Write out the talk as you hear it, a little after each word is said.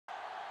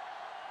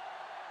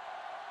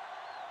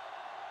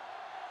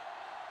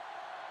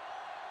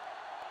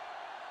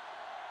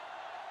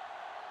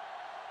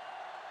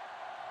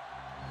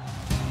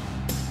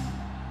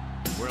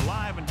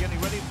getting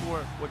ready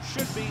for what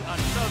should be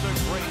another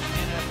great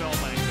NFL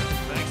matchup.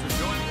 Thanks for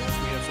joining us.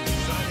 We have some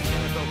exciting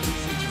NFL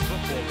preseason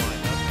football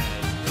lineup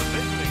as the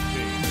visiting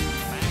team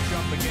match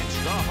up against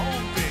the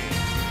home team.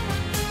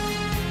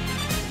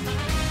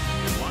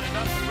 They're lined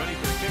up and ready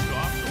for the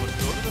kickoff, so let's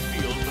go to the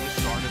field for the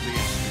start of the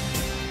action.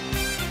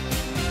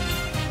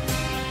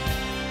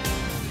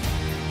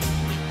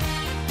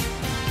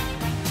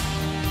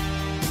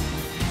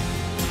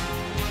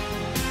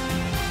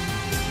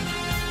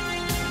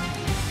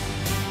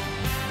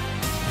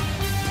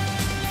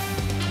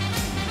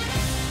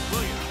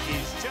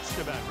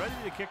 About ready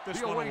to kick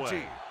this one away.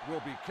 Team will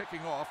be kicking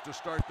off to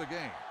start the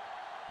game.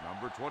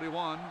 Number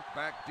 21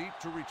 back deep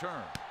to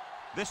return.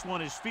 This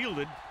one is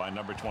fielded by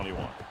number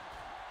 21.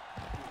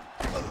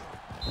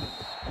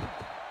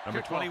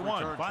 Number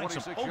 21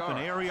 finds some open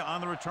area on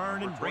the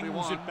return and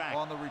brings it back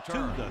on the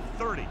return to the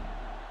 30.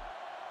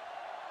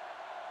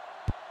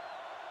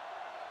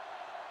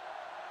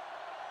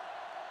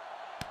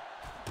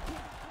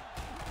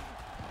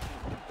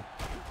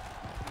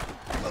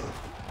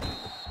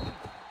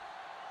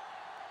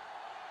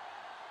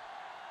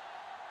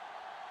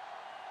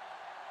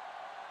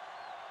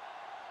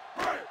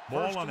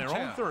 Ball on their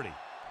own 30.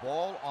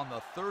 Ball on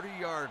the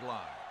 30-yard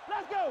line.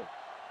 Let's go.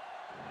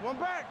 One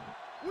back.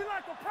 We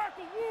like a pack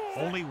of wolves.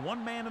 Only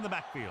one man in the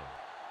backfield.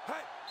 Hey.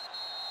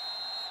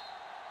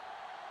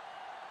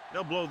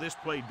 They'll blow this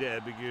play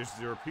dead because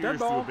there appears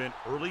to have been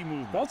early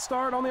movement. False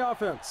start on the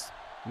offense.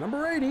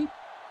 Number 80.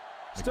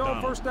 Still on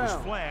first down.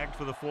 Was flagged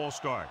for the false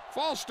start.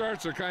 False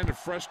starts are kind of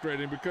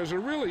frustrating because they're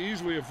really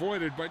easily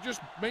avoided by just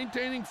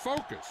maintaining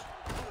focus.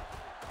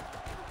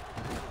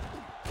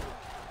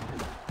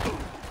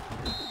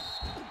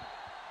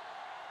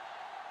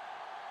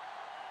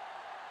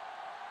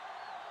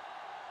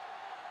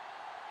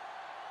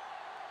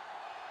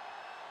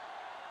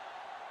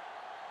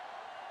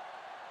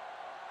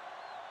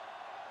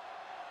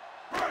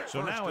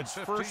 So now it's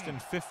 1st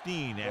and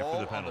 15 after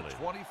the penalty.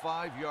 On the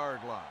 25-yard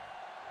line.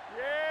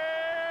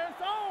 Yes,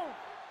 on.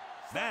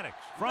 Maddox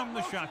from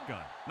the shotgun.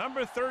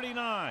 Number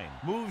 39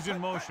 moves in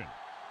motion.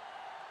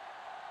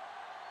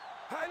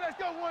 Hey, let's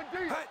go one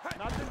deep. Hey.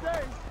 Not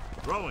today.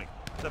 Throwing.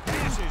 The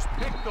pass is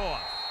picked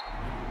off.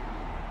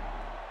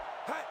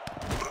 Hey.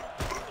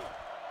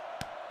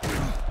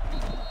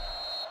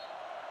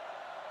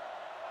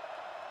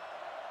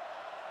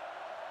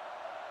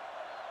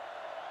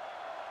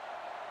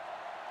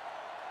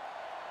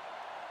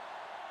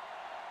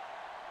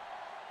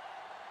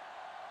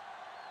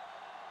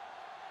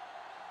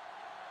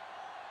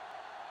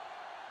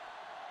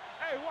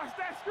 Hey, watch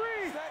that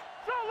screen.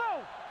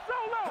 Solo.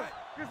 Hey.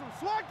 Get some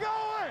swat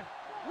going.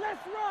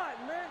 Let's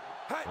run, man.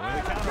 Hey,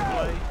 the counter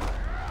play.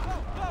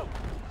 Go.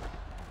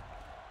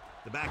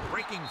 The back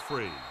breaking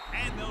free.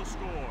 And they'll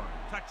score.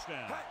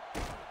 Touchdown.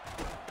 Hey.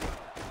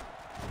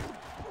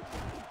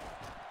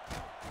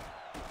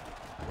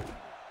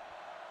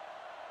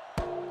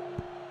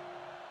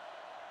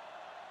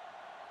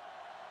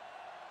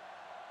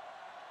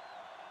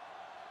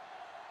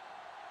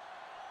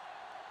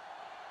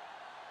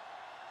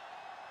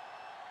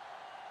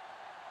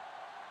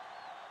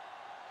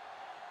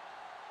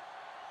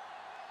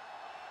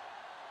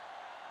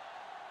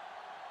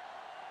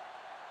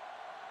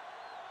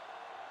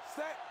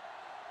 Set.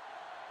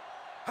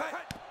 Hey.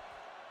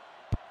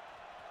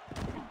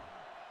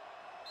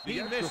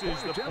 He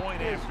misses the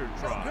point after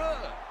try.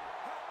 Good.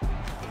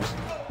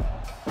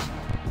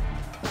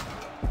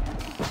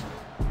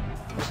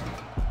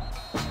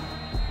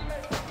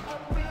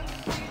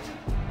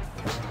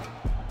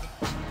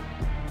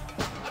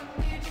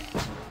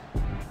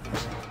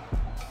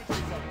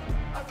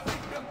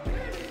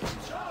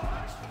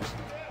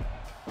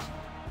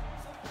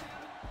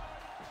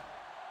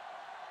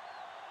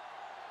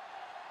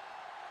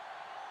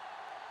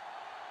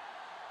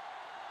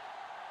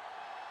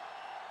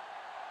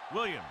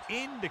 Williams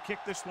in to kick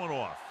this one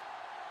off.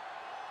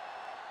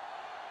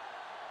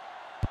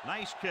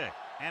 Nice kick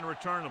and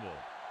returnable.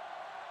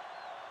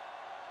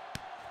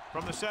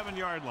 From the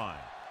 7-yard line.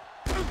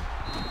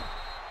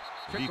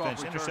 The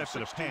defense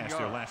intercepted a pass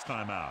their last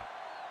time out.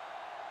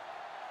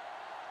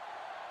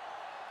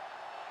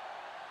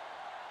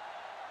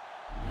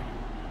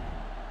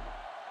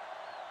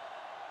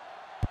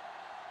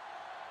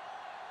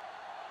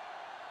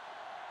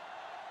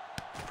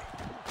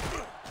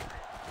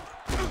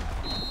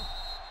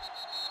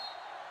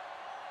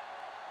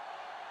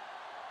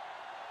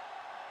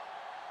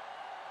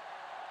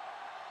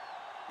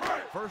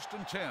 First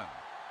and 10.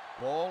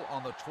 Ball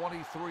on the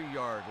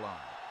 23-yard line.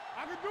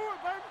 I can do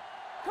it, baby.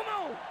 Come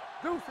on.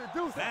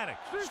 Deuce it. Maddox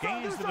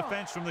scans the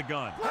defense from the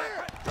gun.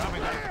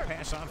 Dropping back the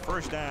pass on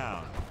first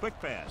down. Quick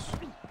pass.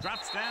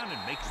 Drops down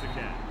and makes the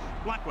catch.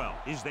 Blackwell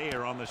is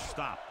there on the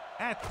stop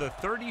at the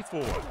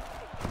 34.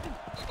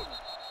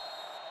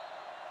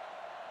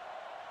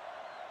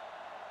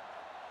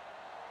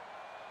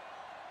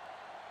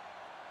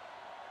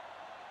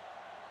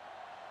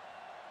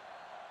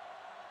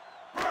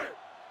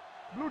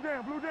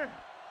 Blue down.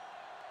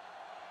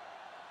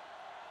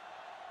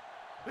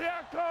 The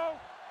outcome.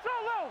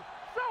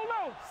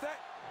 Solo. Set.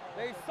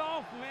 They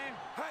soft, man.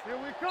 Here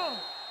we come.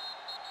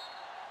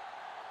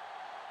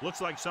 Looks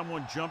like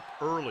someone jumped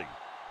early.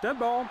 Dead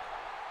ball.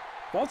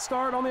 False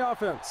start on the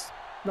offense.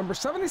 Number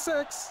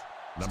 76.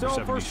 Number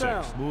Still first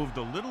 76 down. moved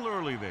a little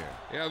early there.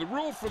 Yeah, the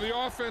rule for the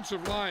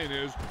offensive line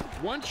is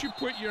once you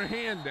put your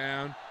hand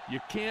down, you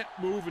can't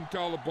move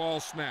until the ball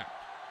snapped.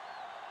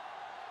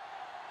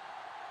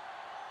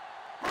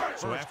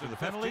 So after the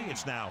penalty, 15.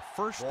 it's now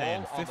first Ball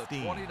and on the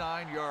 15.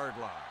 29-yard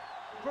line.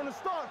 From the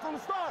start.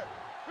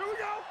 Here we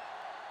go.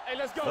 Hey,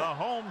 let's go. The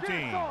home Get it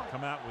team going.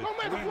 come out with Don't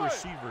make a 3 play.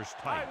 receivers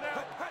All tight. right,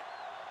 now.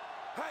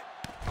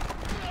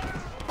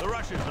 The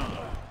rush is on.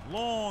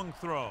 Long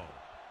throw.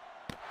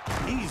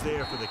 He's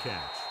there for the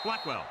catch.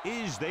 Blackwell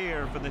is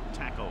there for the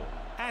tackle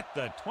at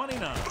the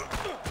 29.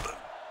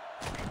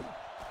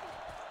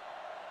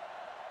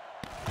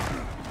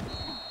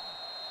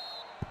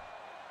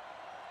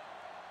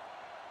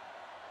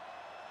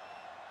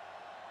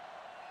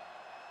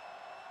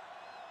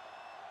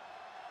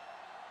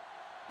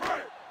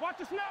 Watch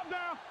the snap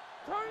down.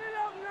 Turn it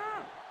up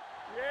now.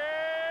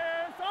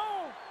 Yeah, it's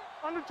on.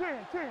 Under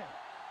 10.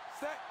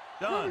 Set.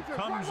 Dunn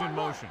comes in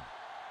motion.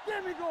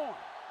 Get me going.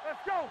 Let's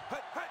go.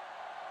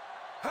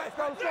 Let's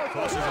go.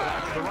 Tosses it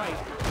out to the right.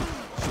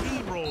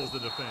 Steamrolls the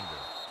defender.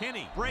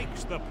 Kenny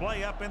breaks the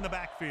play up in the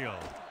backfield.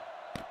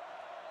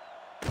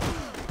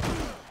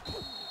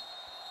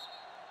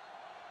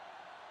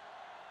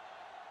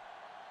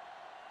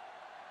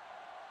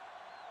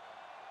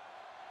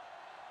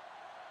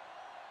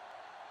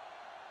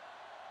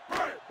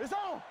 It's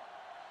on.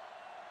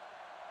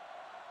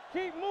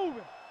 Keep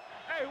moving.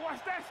 Hey, watch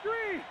that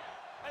screen.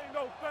 Ain't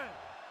no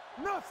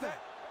thing. Nothing.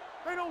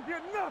 They don't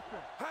get nothing.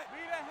 Be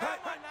the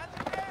hammer, not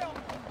the nail.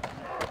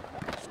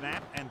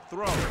 Snap and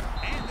throw.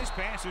 And this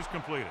pass is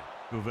completed.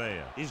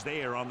 Gouveia is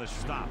there on the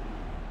stop.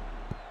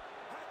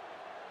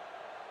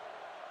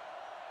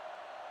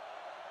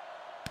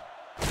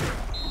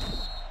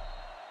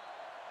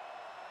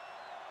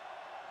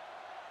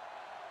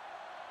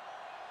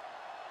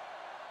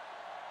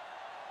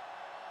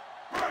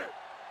 Hey,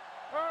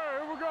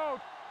 here we go.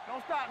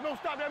 Don't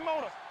stop that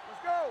motor.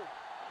 Let's go.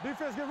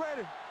 Defense, get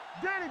ready.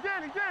 Danny.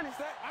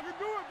 Set. I can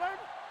do it,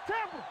 baby.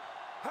 Temple.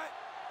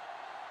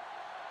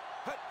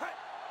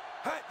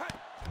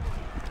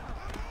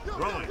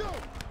 Throwing.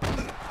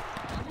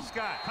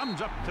 Scott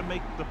comes up to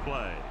make the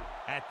play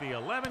at the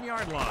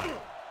 11-yard line.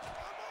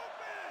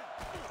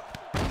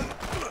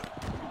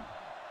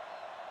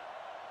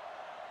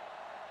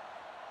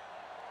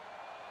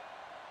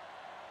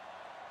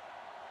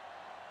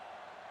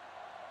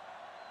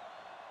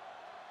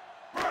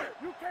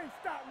 You can't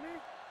stop me.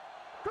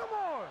 Come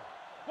on.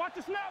 Watch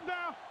the snap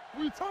down.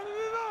 We turning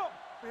it up.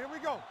 Here we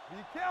go. Be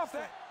careful.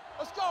 Set.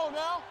 Let's go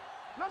now.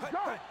 Let's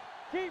go.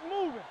 Keep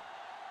moving.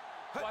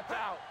 Watch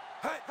out.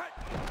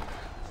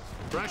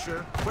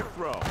 Pressure, quick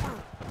throw.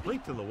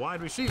 Complete to the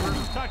wide receiver.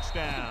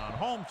 Touchdown,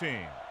 home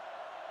team.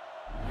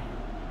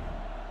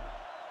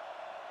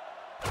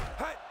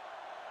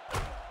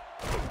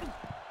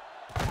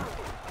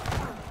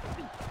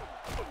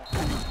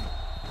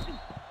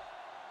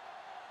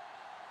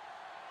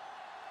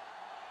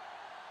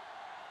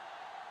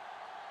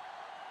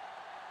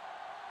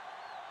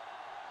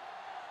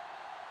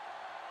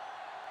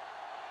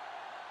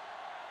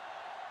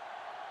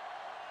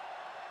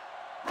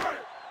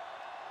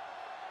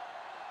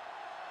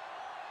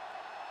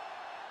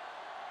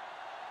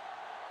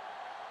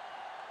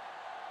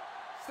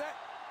 Set.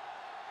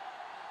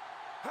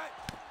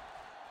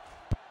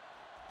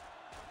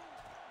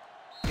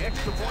 The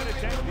extra point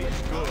attempt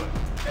is good.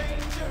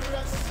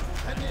 Dangerous,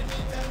 and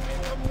anytime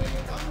we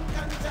come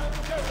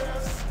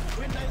cantankerous.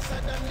 We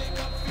nicer than the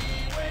coffee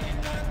when it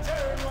not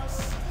terrors.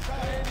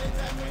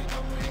 Anytime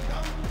we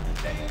come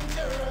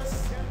dangerous.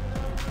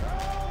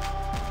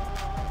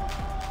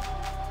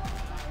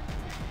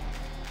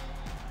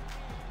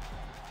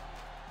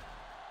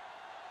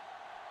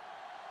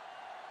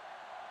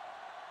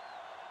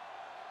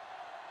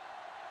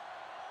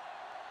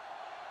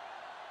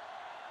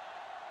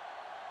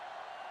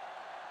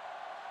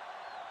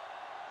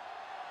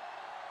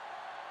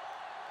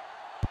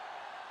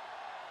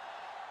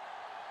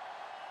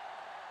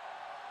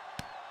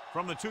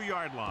 From the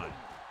 2-yard line.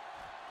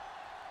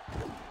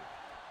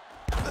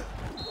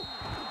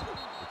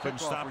 Couldn't Kickoff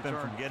stop them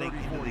return, from getting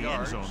into 34 the end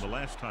yards. zone the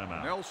last time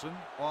out. Nelson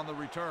on the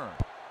return.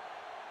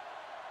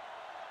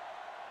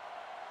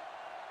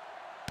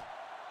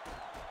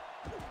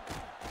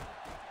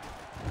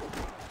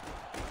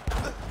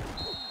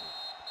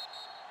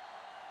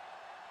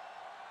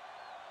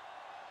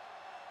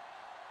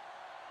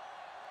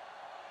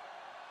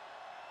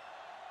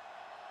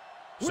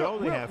 So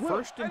they have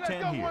first and 10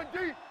 let's go, here. one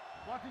deep.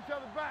 Watch each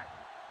other back.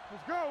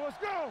 Let's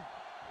go.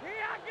 Here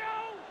I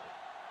go.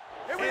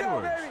 Here we go,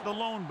 Edwards, baby. the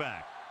lone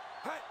back.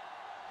 Be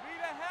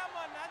the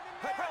hammer, not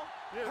the nail.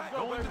 Yeah, let's go,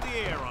 Going to baby.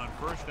 the air on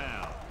first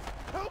down.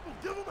 Help him,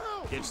 give him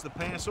help. Gets the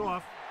pass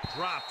off,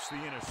 drops the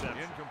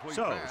interception. Incomplete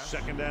So, pass.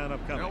 second down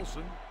upcoming.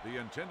 Nelson, the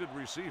intended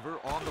receiver,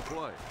 on the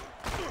play.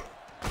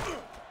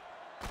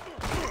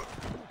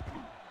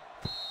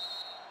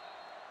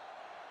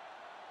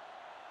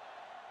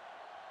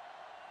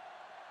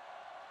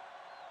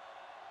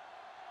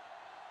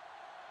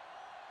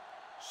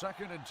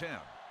 2nd and 10.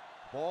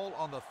 Ball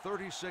on the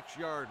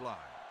 36-yard line.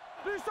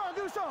 Do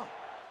something, do something.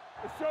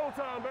 It's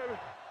showtime, baby.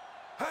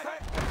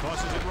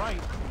 Tosses it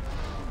right.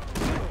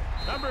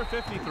 Number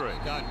 53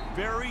 got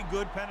very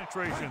good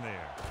penetration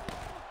there.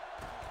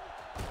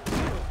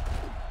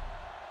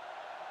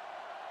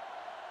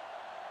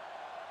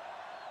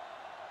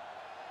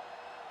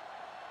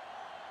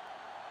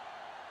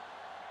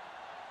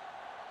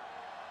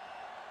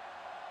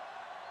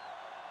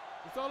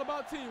 It's all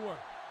about teamwork.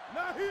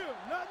 Not here,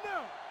 not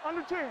now.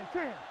 Under 10,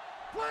 10.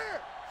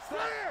 Clear,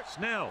 clear.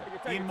 Snell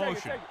in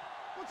motion.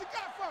 What you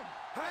got from me?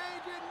 I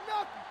ain't getting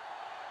nothing.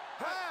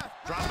 Pass.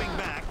 Dropping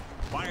back,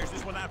 fires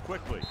this one out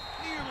quickly.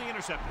 Nearly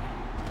intercepted.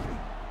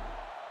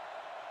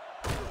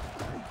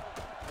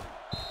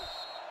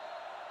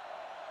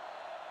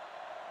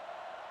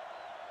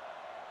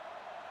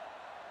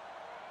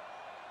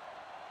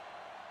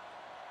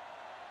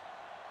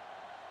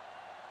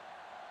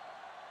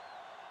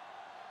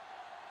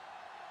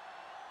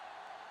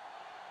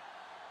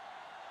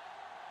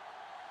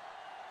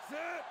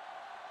 Set.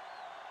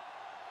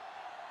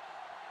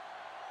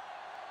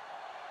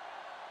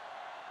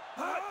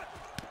 Hot.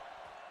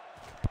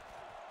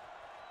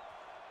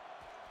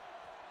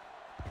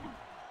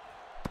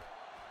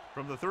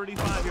 From the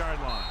 35-yard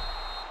line.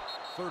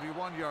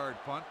 31-yard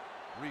punt,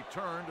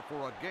 returned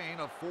for a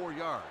gain of 4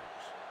 yards.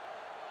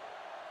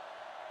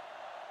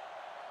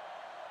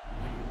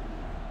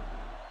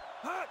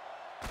 Hot.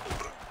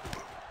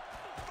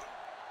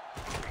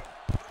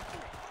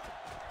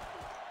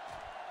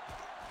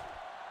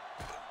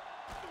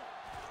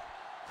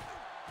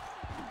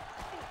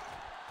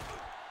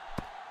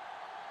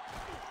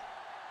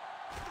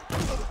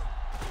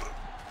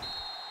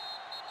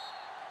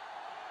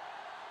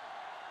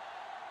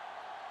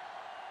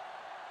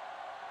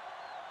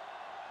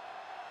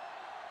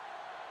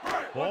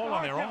 Ball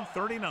on their own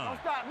 39.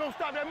 Don't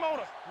stop that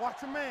motor.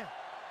 Watch your man.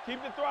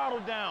 Keep the throttle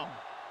down.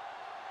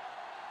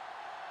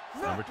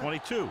 Number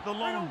 22, the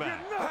lone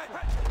back.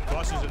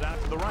 Tosses it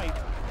out to the right.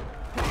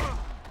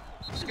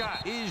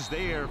 Scott is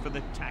there for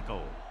the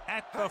tackle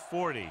at the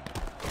 40.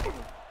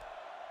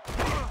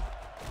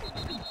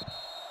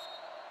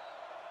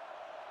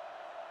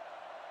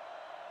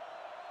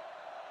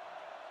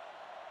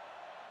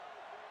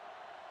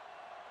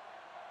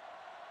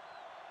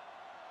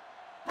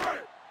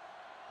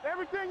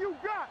 Everything you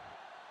got.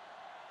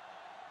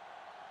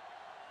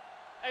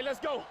 Hey, let's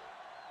go.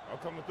 I'm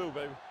coming through,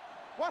 baby.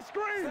 Watch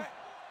screen.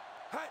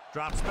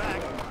 Drops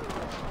back.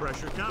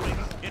 Pressure coming.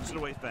 Gets it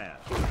away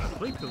fast.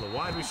 Complete to the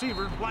wide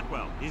receiver.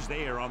 Blackwell is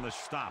there on the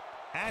stop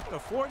at the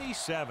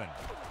 47.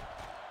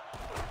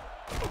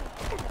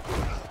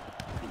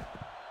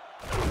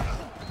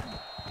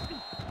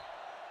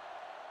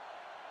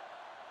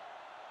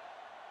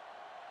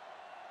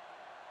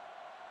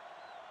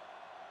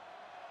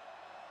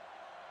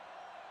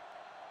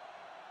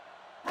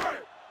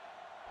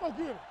 Go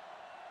get it.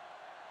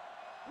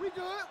 We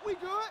good, we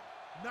good.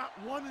 Not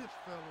one inch,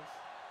 fellas.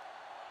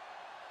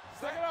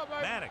 Second it up,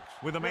 baby. Maddox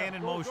with a man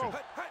in motion. Go.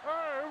 Hey,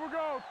 here we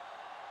go.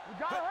 We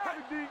gotta have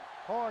it deep.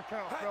 Hard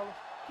count, fellas.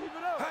 Keep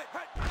it up.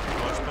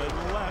 Cross play to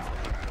the left.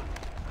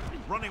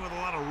 Running with a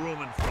lot of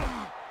room in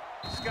front.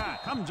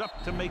 Scott comes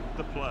up to make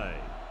the play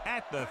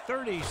at the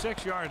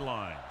 36-yard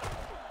line.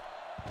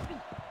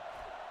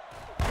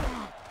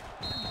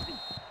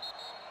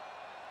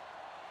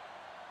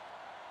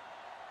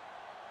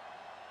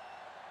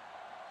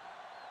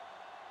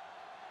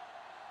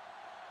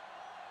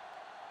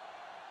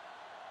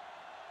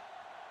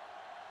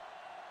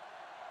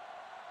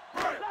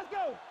 Let's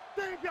go.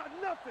 They ain't got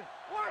nothing.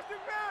 Watch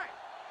it back.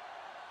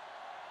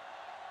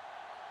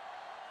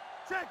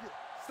 Check it.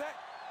 Set.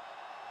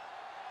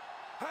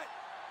 Hey.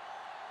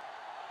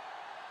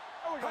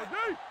 There we go,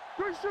 D.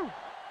 Good shoot.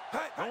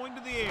 Going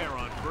to the air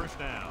on first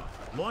down.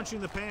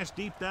 Launching the pass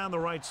deep down the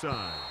right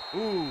side.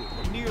 Ooh,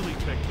 nearly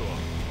picked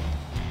off.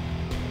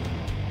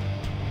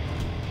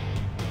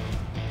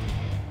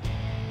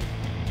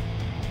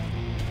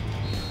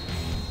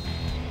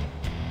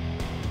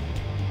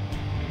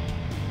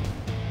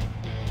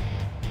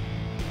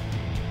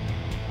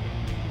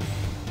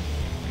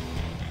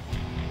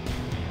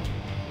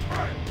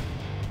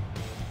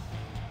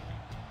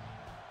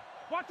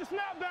 Watch the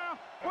snap down.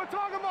 We're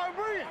talking about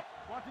bringing.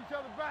 Watch each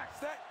other back.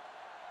 Set.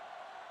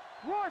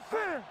 Rush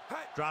in.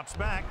 Drops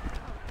back.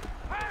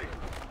 Hey.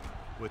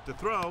 With the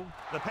throw,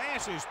 the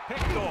pass is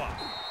picked off.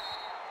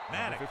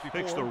 Maddox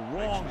picks the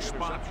wrong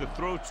spot to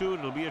throw to.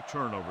 It'll be a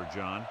turnover,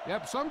 John.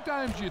 Yep,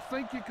 sometimes you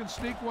think you can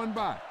sneak one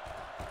by.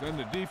 Then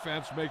the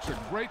defense makes a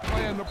great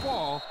play on the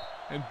ball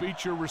and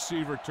beats your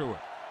receiver to it.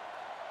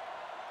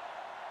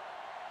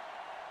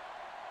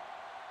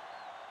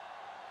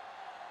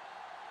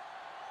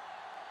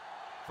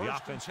 The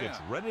offense gets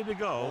ready to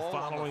go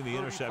following the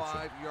interception.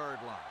 35-yard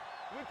line.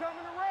 We're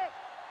coming to wreck.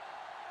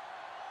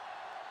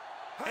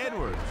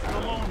 Edwards, the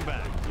lone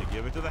back. They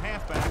give it to the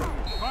halfback.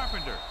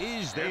 Carpenter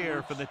is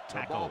there for the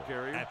tackle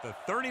at the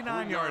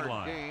 39-yard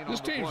line. This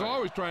team's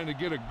always trying to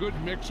get a good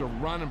mix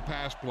of run and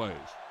pass plays.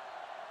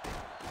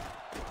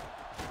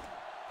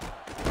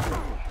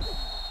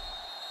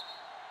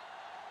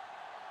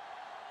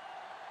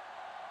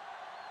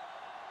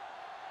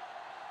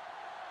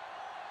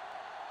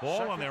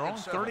 Ball on their own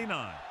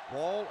 39.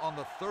 Ball on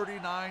the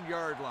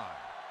 39-yard line.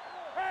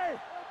 Hey,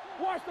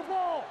 watch the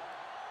ball.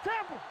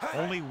 Tampa.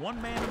 Only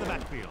one man in the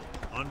backfield.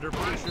 Under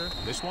pressure.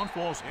 This one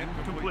falls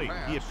incomplete.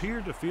 He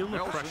appeared to feel the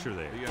pressure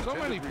there. So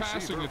many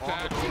passing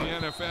attacks in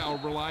the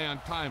NFL rely on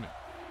timing.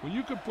 When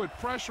you can put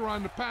pressure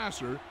on the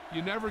passer,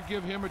 you never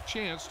give him a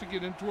chance to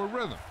get into a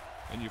rhythm,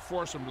 and you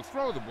force him to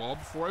throw the ball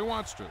before he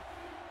wants to.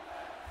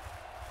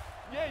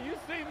 Yeah, you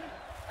see me.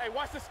 Hey,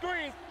 watch the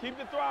screens. Keep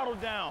the throttle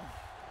down.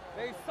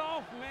 They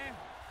soft, man.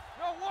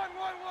 Yo,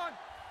 one.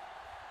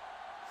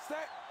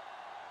 Set.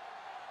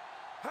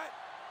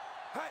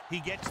 He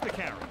gets the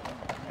carry.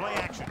 Play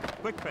action.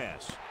 Quick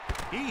pass.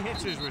 He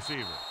hits his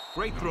receiver.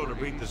 Great throw to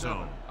beat the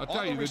zone. I'll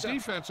tell you, the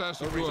defense has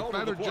to do a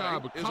better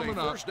job of coming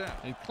up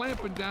and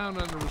clamping down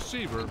on the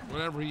receiver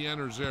whenever he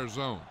enters their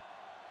zone.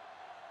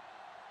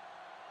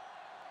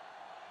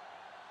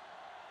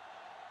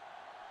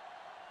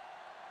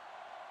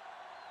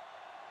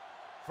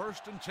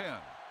 First and 10.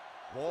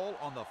 Ball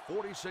on the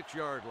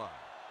 46-yard line.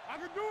 I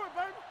can do it,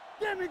 baby.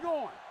 Get me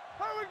going.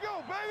 Here we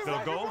go, baby.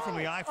 They'll go from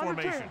the I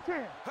formation.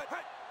 10.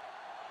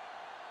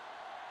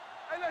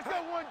 Hey, let's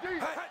go one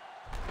deep.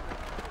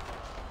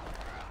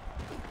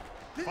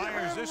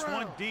 Fires this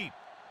one deep.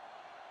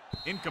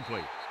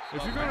 Incomplete.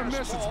 If you're going to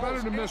miss, it's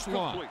better to miss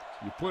long.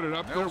 You put it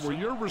up there where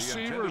your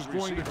receiver is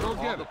going to go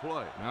get it.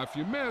 Now, if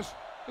you miss,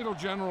 it'll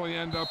generally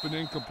end up in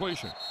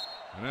incompletion.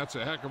 And that's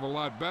a heck of a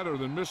lot better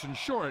than missing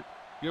short,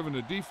 giving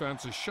the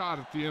defense a shot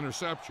at the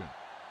interception.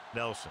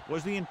 Nelson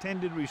was the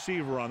intended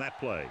receiver on that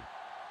play.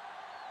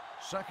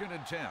 Second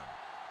and 10.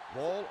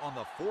 Ball on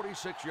the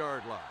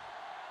 46-yard line.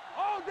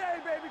 All day,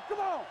 baby. Come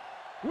on.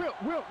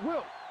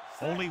 Will.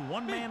 Only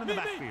one man in the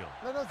backfield.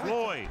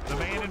 Floyd, the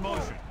man in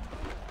motion.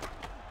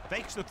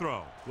 Fakes the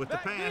throw with the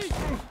pass,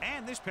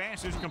 and this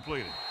pass is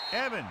completed.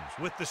 Evans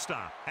with the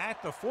stop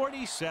at the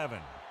 47.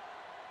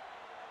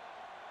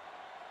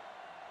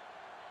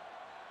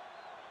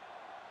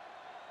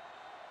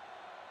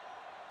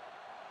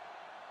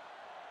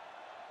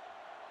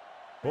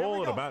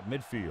 Ball at about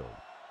midfield.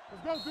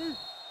 Let's go, D.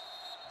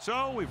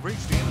 So we've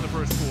reached the end of the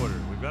first quarter.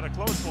 We've got a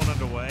close one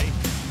underway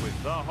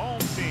with the home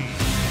team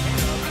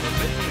ahead of the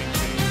visiting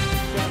team.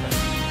 7-6.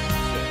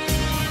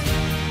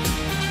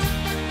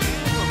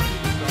 And we're ready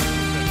to start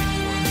the second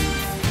quarter.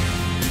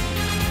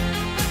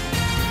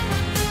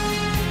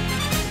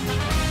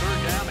 On third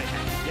down, they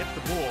have to get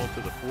the ball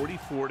to the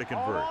 44 to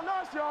convert. All on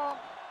us, y'all.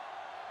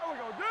 There we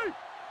go, D.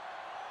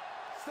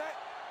 Set.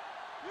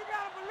 You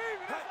gotta believe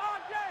it. That's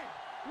our game.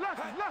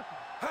 Lucky.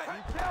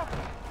 Be careful.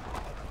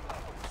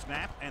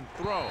 Snap and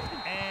throw,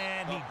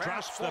 and he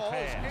drops the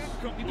pass.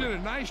 He did a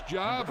nice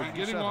job of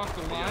getting off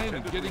the line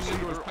and getting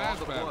into his pass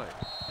pattern.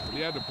 But he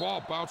had the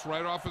ball bounce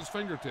right off his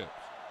fingertips.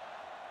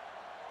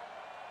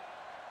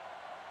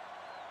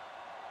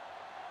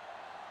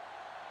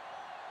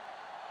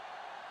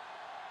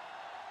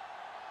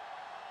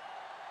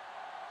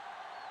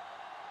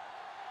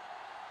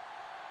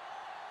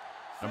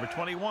 Number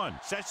 21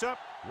 sets up,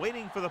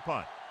 waiting for the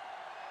punt.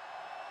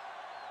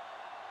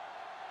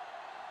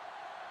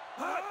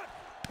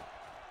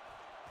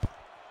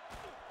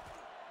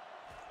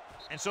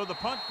 And so the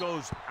punt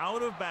goes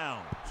out of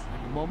bounds.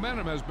 The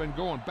momentum has been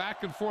going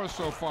back and forth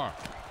so far.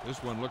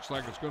 This one looks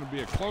like it's going to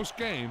be a close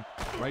game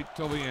right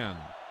till the end.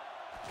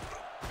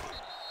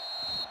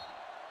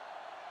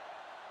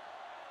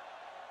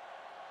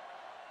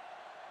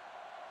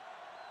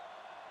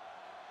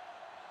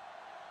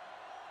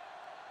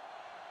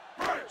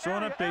 So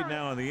an update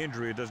now on the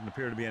injury. It doesn't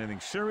appear to be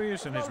anything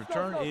serious, and his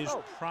return is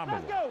probable.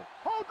 Let's go.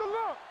 Hold the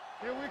look.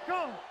 Here we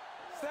come.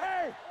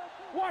 Hey,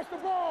 watch the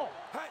ball.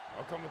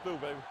 I'm coming through,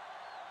 baby.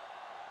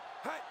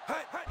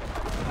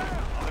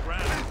 On the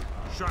ground,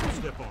 sharp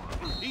stiff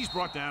arm. He's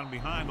brought down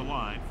behind the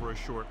line for a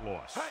short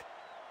loss.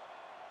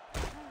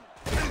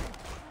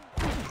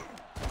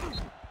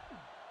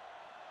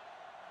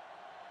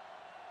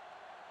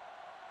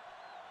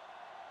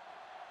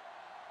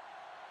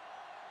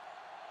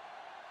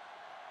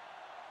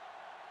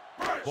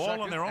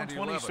 Ball on their own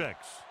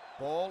 26.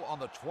 Ball on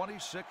the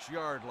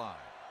 26-yard line.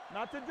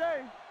 Not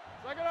today.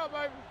 Check it out,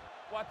 baby.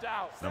 Watch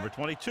out. Number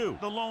 22,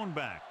 the lone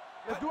back.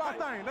 Let's do our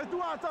thing. Let's do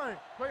our thing.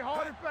 Play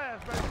hard and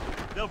fast, baby.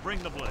 They'll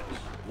bring the blitz.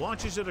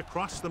 Launches it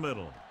across the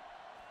middle.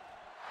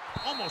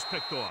 Almost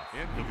picked off.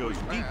 He goes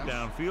deep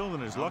downfield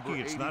and is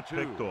lucky it's not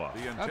picked off.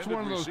 That's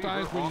one of those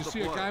times when you see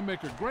a guy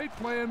make a great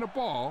play in the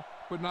ball,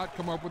 but not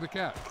come up with a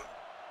catch.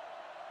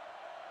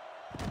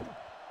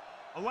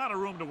 A lot of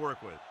room to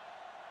work with.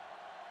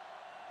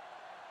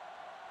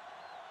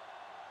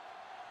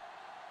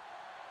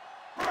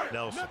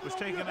 Nelson was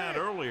taken out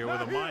earlier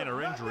with a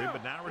minor injury,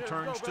 but now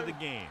returns to the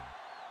game.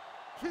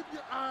 Keep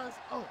your eyes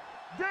up.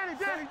 Danny.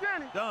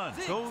 Dunn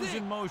goes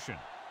in motion.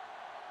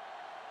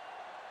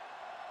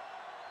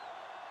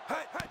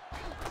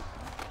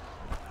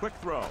 Quick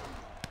throw.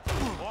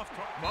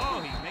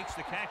 Oh, he makes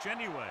the catch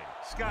anyway.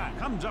 Scott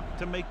comes up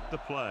to make the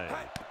play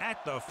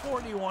at the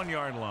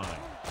 41-yard line.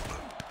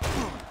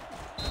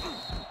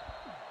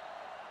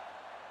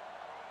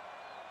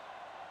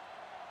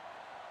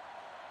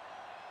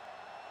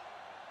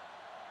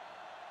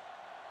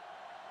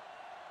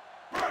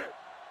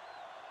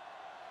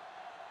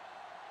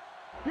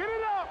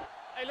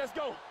 Hey, let's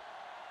go.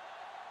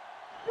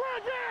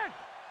 Brandon!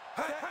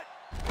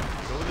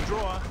 Go with the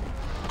draw.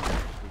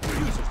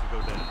 Refuses to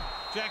go down.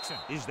 Jackson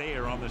is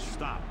there on the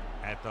stop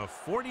at the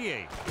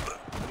 48.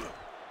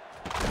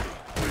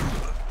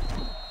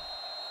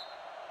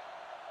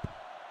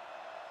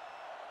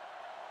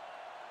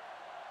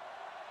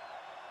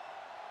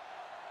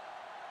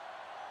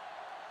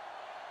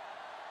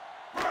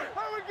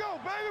 Here we go,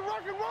 baby,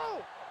 rock and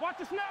roll. Watch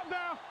the snap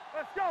down.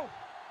 Let's go.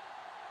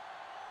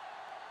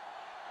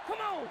 Come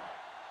on.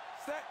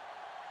 Set.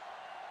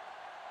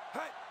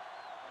 Hey.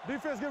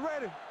 Defense, get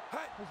ready.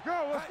 Hey. Let's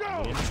go, let's go. A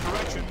little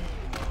misdirection.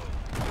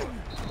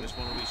 This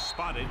one will be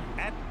spotted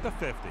at the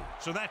 50.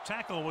 So that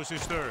tackle was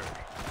his third.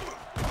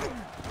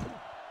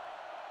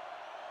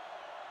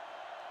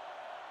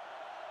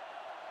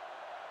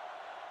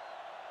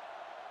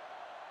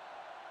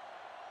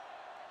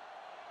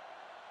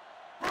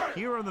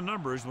 Here are the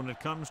numbers when it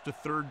comes to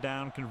third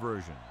down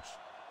conversions.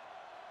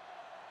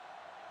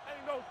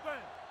 Ain't no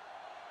thing.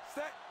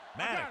 Set.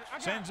 Maddox I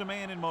got sends it. A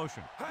man in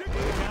motion. The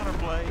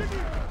counterplay.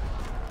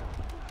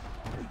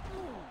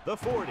 The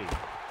 40.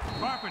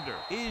 Carpenter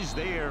is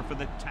there for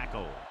the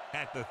tackle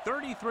at the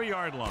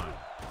 33-yard line.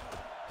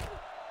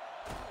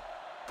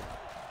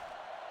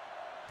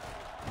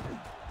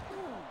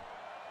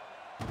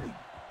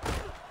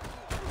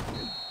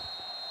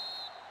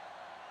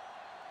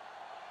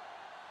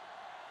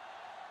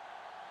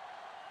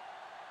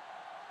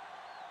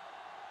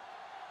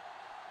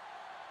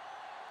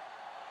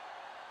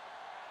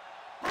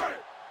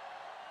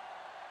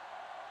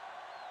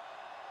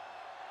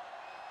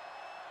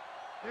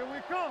 Here we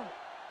come.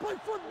 Play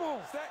football.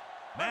 Set.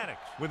 Maddox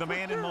with a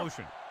man in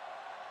motion.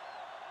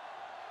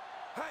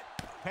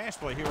 Pass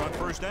play here on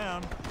first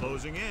down.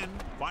 Closing in.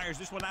 Fires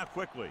this one out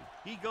quickly.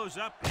 He goes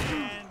up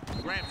and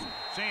grabs it.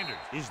 Sanders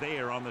is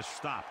there on the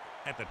stop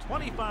at the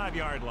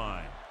 25-yard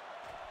line.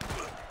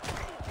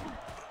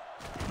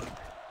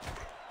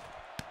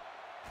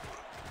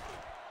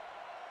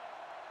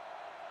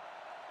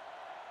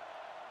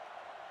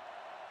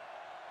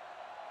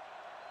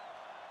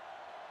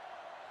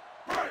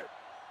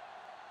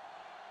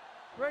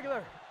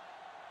 Regular.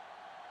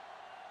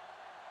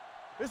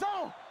 It's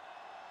on.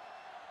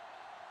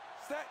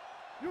 Set.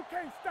 You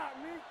can't stop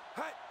me.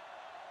 Hey.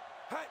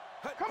 Hey.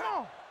 Hey. Come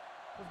on.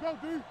 Let's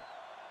go, D.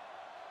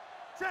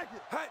 Check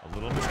it. Hey. A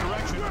little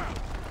misdirection.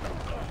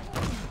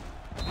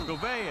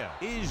 Gouveia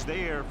is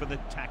there for the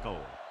tackle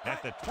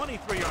at the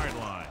 23-yard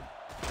line.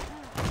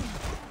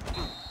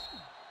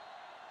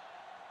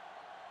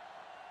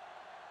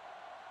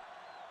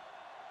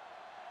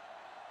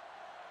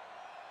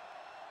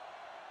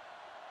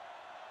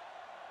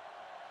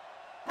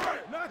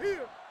 Not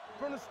here.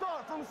 From the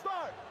start,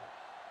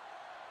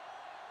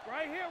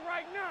 Right here,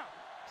 right now.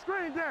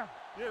 Screen down.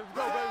 Yeah, let's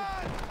go,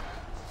 baby.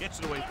 Gets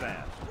it away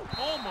fast.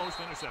 Almost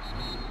intercepted.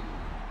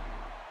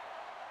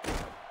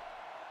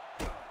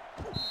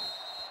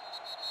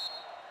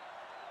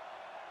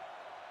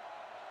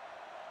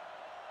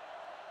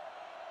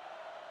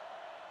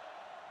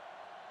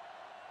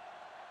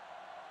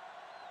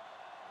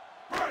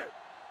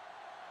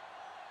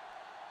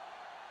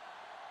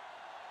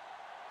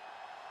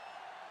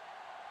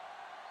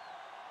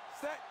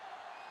 Set.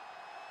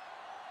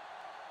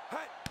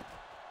 Hey.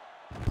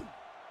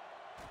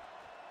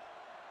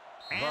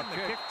 And the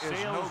kick is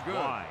sails no good.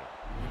 wide.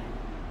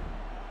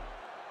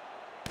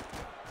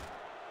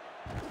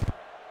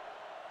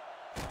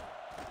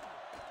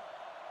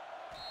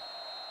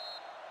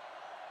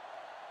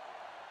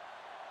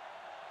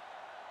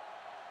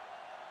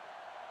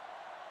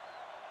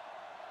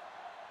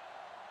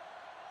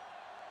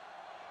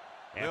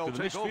 After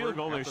the missed field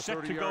goal, they're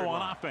set to go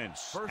on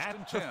offense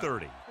at the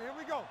 30. Here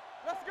we go.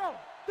 Let's go.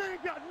 They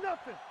ain't got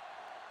nothing.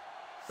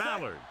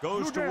 Ballard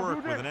goes to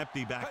work with an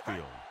empty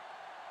backfield.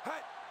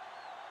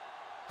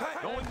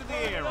 Going to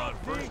the air on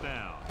first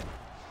down.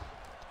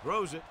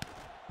 Throws it.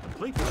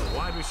 Complete to the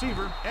wide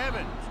receiver.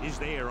 Evans is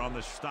there on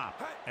the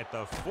stop at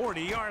the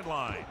 40-yard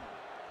line.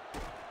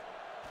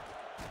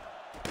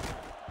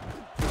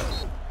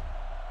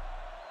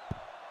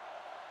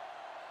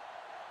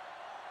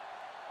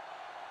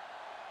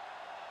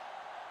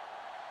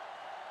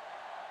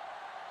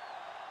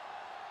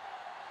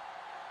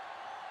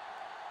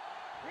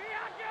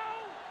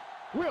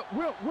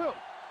 Will.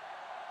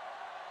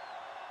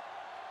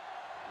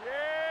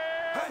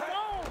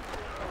 Yeah.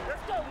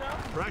 Let's go now.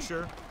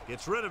 Pressure.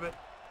 Gets rid of it.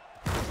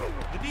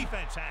 The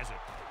defense has it.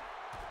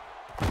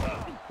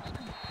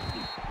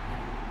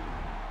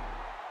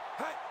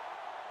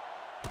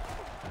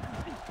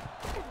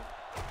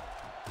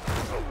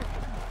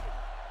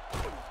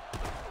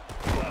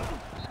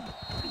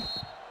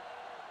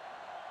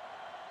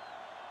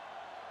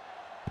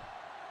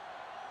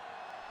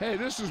 Hey,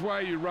 this is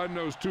why you run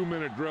those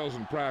 2-minute drills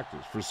in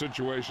practice for a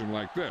situation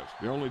like this.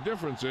 The only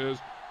difference is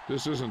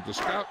this isn't the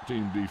scout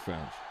team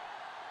defense.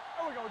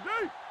 There we go,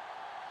 D.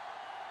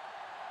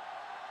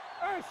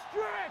 Hey,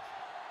 stretch.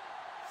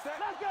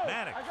 Let's go.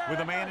 Maddox with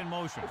a man in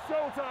motion. It's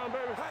showtime,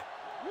 baby.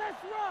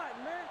 Let's ride,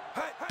 man.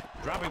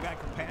 Dropping back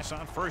for pass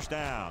on first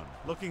down.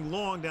 Looking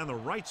long down the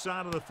right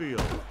side of the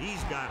field.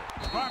 He's got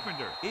it.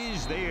 Carpenter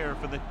is there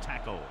for the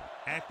tackle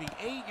at the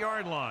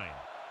 8-yard line.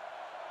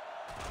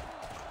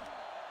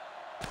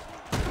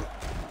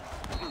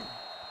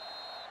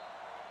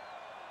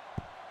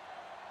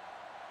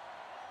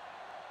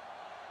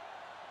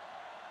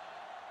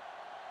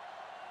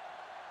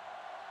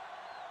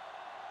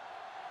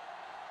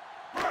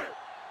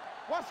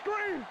 Watch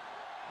screen.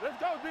 Let's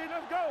go, D.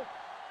 Let's go.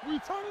 We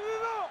turning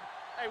it up.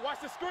 Hey,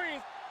 watch the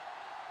screen.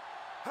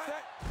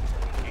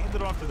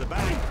 Handed off to the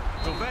back.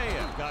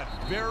 Govea got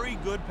very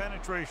good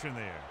penetration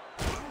there.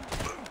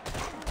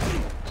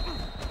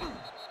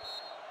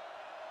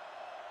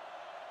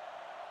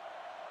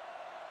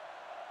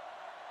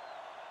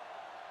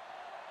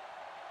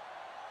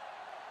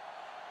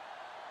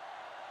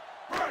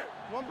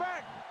 One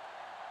back.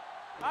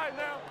 All right,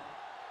 now.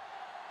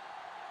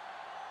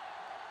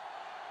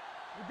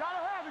 You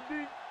gotta have it,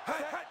 D.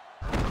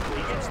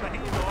 He gets the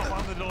handoff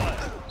on the delay.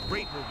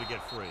 Great move to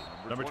get free.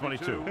 Number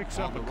 22 picks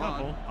up a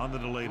couple on the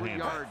delayed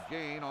handoff. 3-yard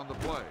gain on the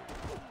play.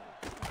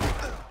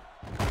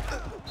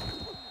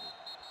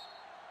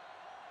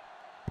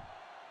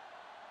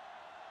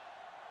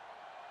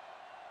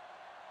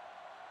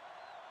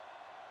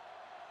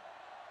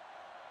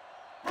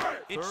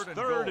 It's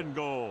third and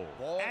goal.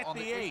 Ball At on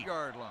the the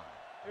 8-yard line.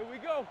 Here we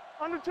go.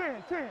 Under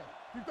 10.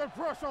 Keep that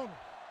press on him.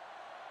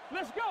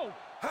 Let's go.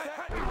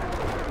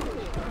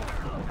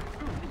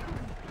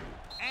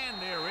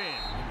 And they're in.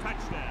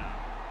 Touchdown.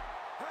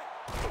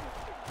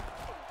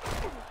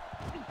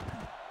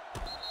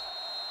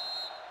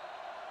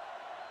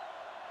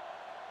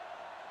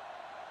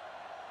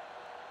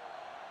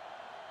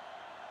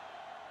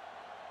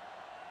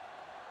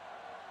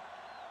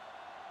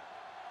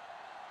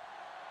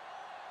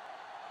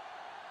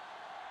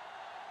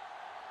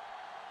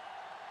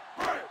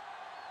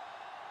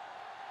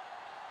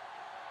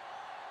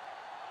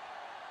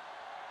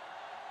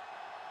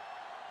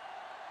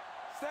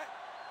 Set.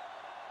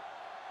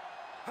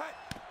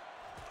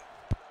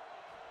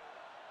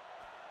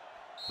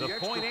 The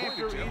point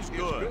after is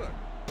good.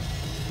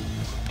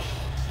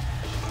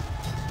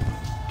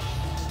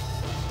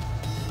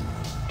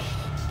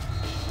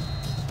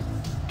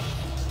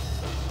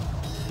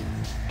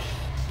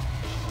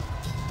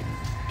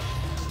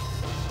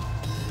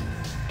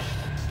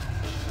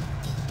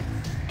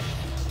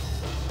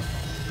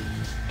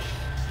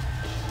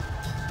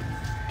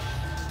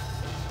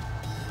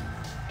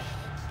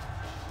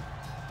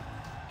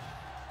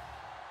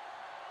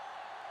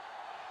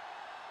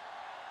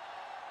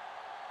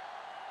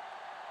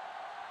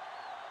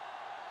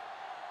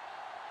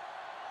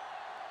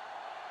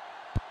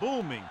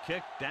 Booming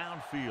kick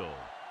downfield.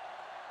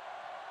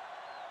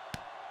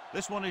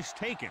 This one is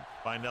taken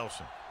by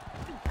Nelson.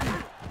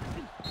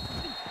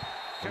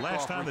 The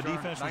last time the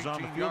defense was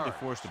on the field, they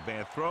forced a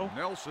bad throw.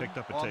 Nelson picked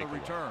up a on the takeaway.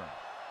 return.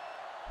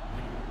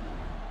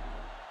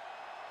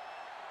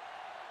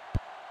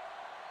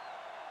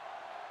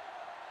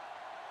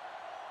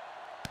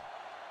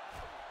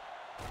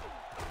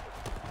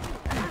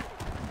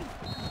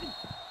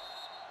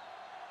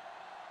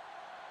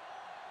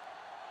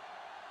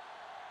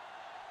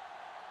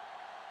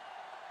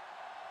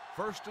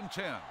 First and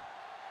 10.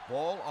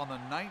 Ball on the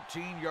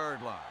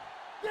 19-yard line.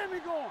 Get me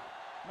going.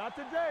 Not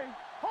today.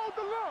 Hold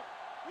the look.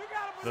 You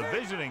got The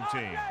visiting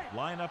team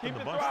line up in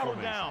the bunch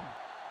formation. down.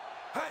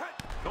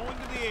 Going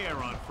to the air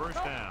on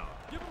first down.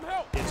 Give him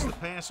help. Gets the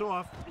pass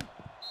off.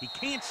 He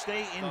can't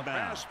stay in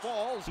bounds.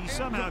 He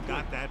somehow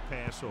got that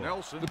pass off.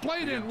 Nelson, The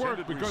play didn't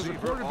work because the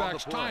receiver on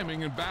quarterback's play.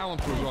 timing and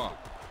balance was off.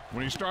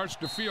 When he starts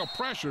to feel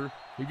pressure,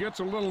 he gets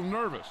a little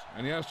nervous,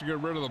 and he has to get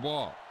rid of the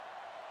ball.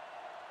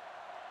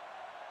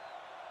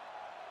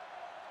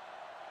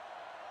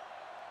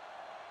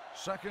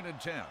 Second and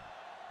 10.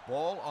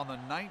 Ball on the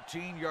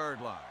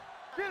 19-yard line.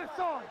 Get it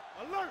started.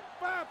 Alert.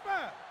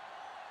 5-5.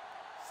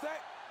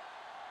 Set.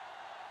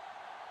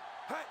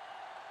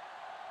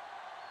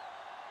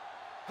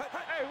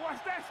 Hey, watch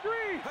that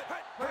screen.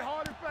 Play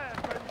hard and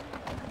fast, baby.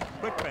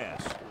 Quick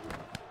pass.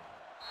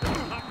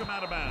 Knocked him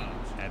out of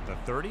bounds at the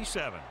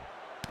 37.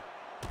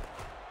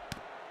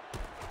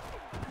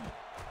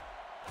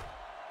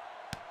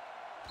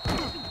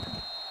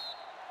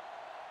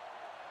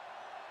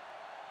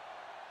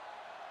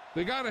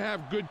 They got to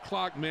have good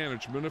clock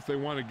management if they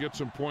want to get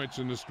some points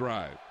in this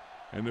drive.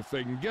 And if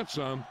they can get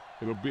some,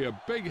 it'll be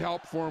a big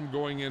help for them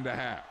going into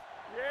half.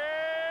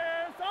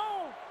 Yes,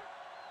 on.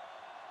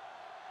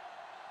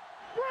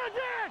 Bring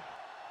it.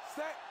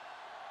 Set.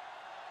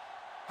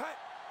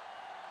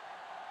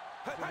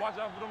 Watch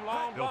out for them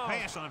long He'll balls.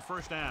 pass on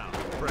first down.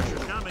 Pressure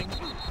coming.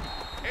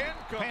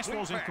 Pass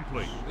ball's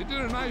incomplete. They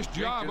did a nice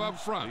job up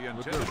front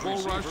with their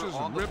bull rushes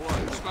and rips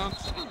and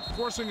stunts,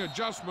 forcing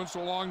adjustments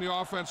along the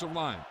offensive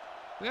line.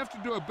 They have to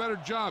do a better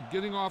job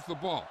getting off the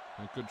ball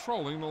and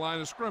controlling the line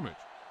of scrimmage.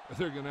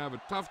 They're going to have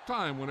a tough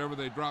time whenever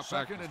they drop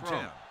back Second to and throw.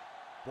 10.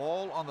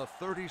 Ball on the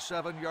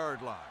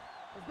 37-yard line.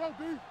 Let's go,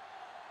 D.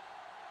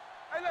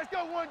 Hey, let's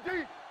go,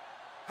 1D.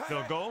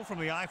 They'll go from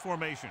the I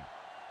formation.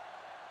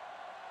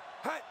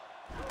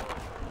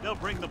 They'll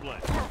bring the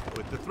blitz.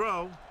 With the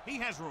throw, he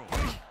has room.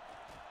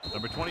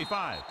 Number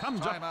 25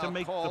 comes up to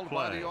make the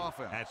play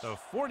at the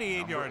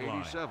 48-yard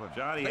line.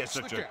 Johnny has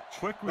such a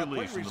quick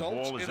release, and the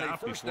ball is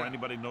out before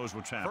anybody knows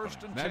what's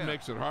happening. That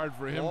makes it hard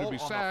for him to be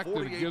sacked,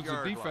 and it gives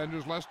the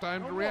defenders less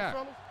time to react.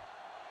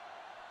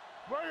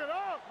 Bring it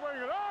up,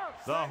 bring it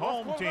up. The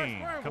home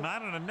team come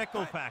out in a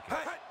nickel package.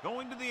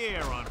 Going to the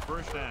air on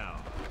first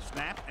down.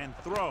 Snap and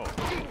throw.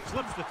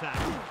 Slips the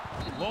tackle.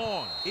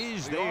 Long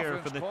is there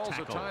for the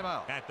tackle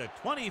at the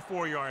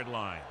 24-yard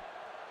line.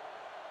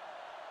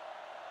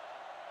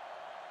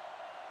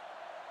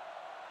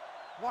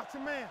 Watch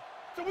your man.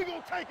 So we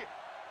gonna take it.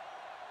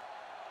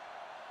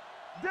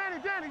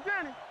 Danny.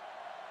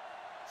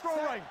 Throw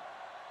right.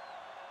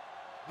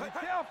 Be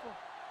careful.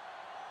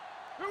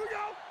 Here we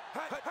go.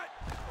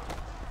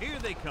 Here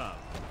they come.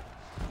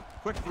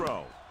 Quick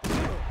throw.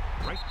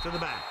 Right to the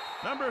back.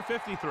 Number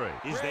 53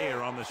 is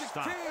there on the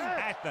stop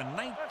at the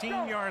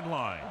 19-yard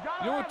line.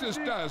 You know what this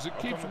does? It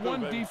keeps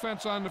one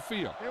defense on the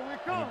field. And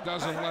it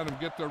doesn't let them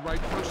get the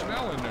right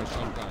personnel in there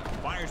sometimes.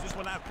 Fires this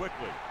one out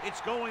quickly.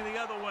 It's going the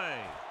other way.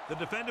 The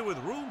defender with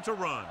room to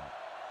run.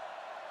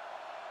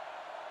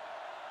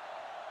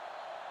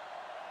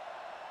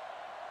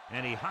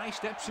 And he high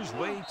steps his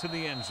way to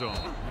the end zone.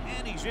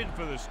 And he's in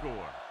for the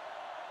score.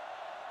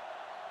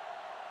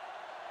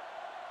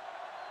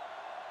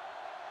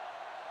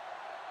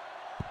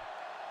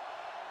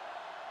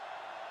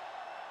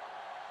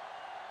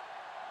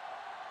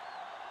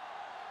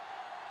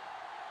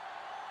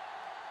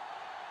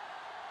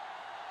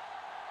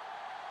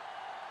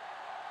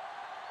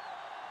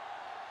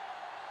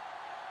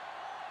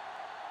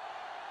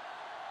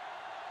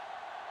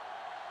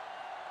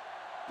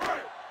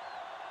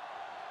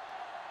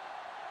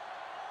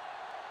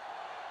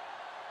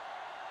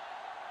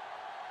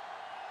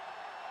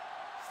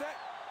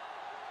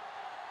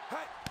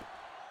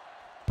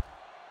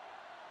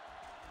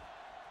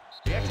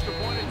 The extra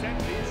point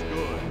attempt is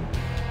good.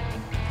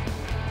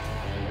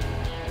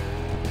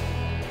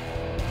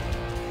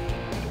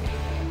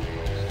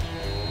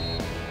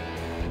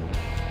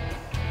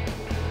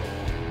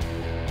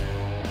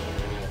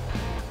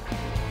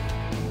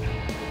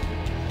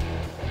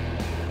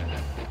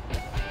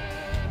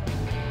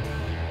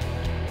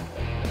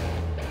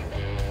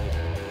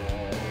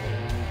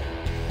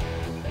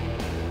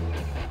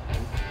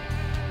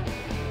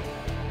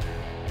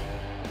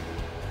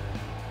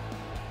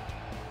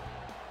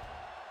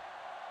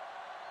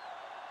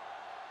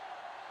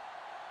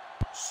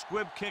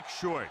 Squib kick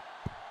short.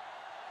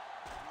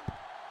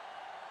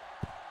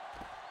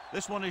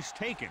 This one is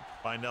taken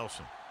by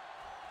Nelson.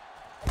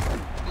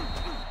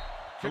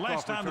 The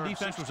last time the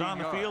defense was on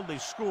the field, they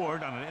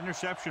scored on an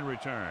interception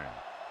return.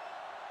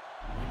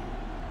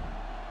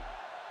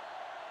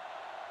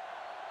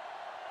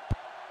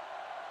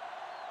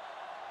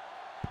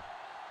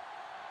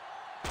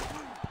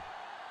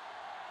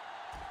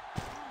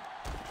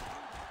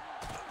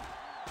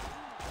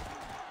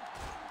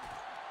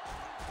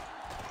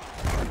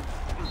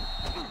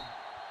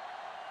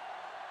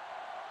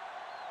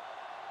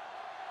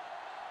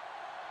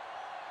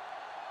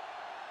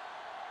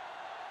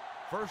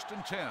 First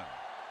and 10.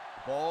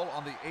 Ball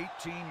on the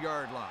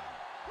 18-yard line.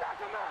 Knock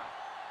him out.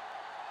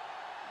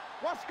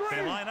 Watch screen.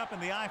 They line up in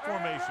the I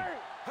formation.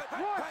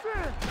 Watch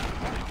it.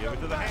 They give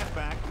it to the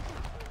halfback.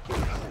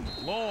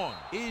 Long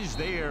is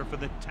there for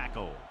the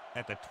tackle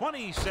at the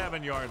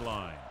 27-yard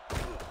line.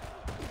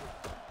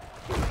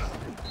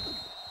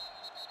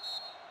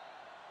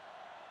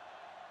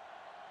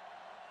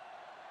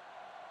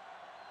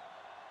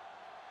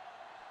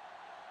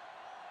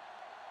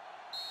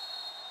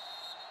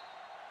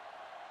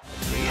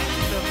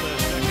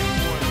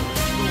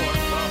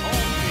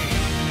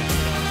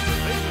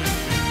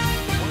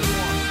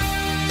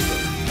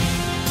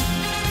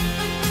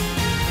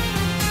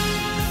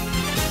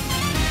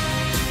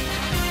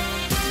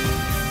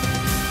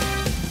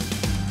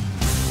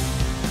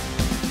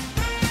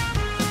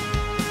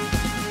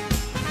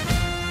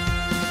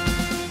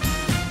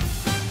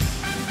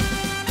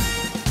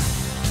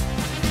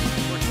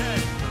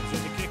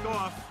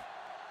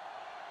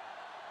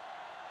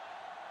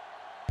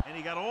 And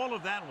he got all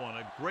of that one.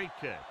 A great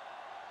kick.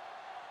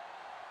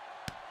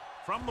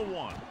 From the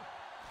 1.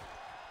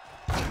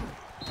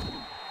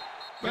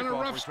 Been a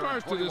rough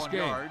start to this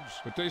game,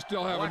 but they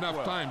still have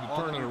enough time to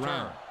turn it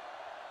around.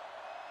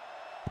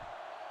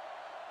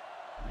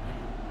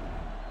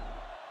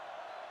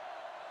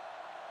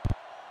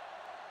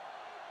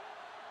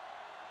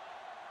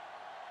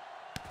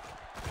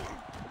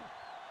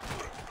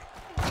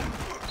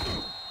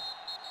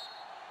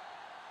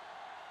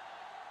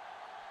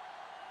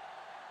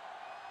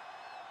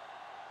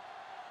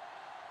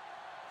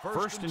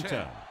 First and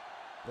 10.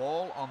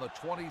 Ball on the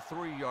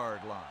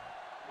 23-yard line.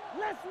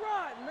 Let's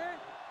ride, man.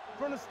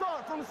 From the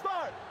start.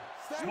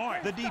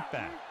 Smart, the deep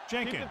back.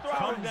 Jenkins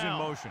comes in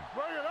motion.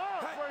 Bring it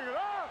up.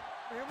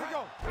 Here we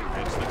go.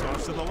 Gets the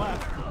toss to the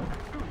left.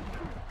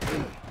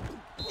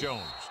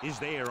 Jones is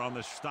there on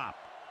the stop.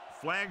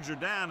 Flags are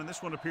down, and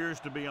this one appears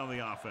to be on the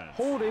offense.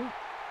 Holding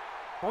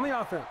on the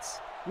offense.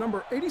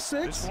 Number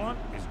 86. This one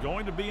is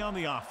going to be on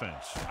the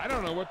offense. I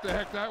don't know what the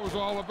heck that was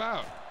all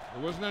about.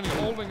 There wasn't any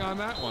holding on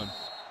that one.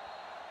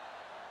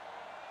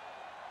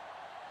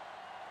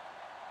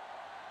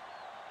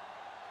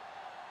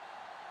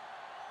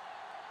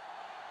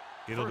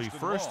 It'll be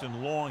first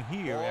and long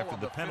here after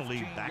the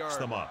penalty backs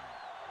them up.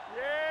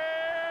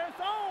 Yeah, it's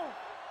on.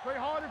 Play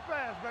hard and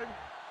fast, baby.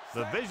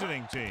 The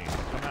visiting team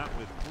come out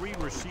with 3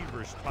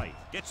 receivers tight.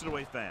 Gets it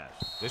away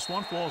fast. This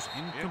one falls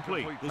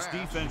incomplete. This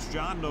defense,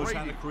 John, knows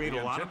how to create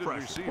a lot of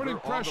pressure. Putting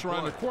pressure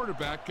on the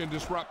quarterback can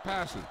disrupt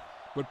passes,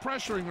 but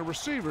pressuring the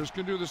receivers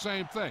can do the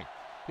same thing.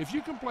 If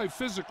you can play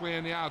physically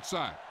on the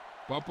outside,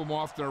 bump them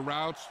off their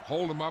routes,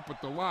 hold them up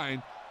at the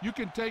line, you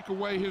can take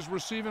away his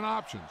receiving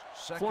options,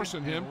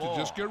 forcing him to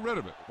just get rid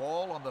of it.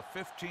 Ball on the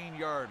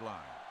 15-yard line.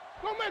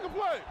 Don't make a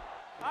play.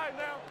 All right,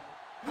 now.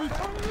 We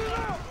turning it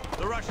out.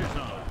 The rush is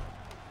on.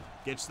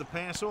 Gets the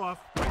pass off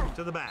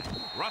to the back.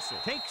 Russell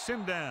takes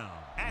him down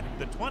at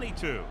the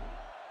 22.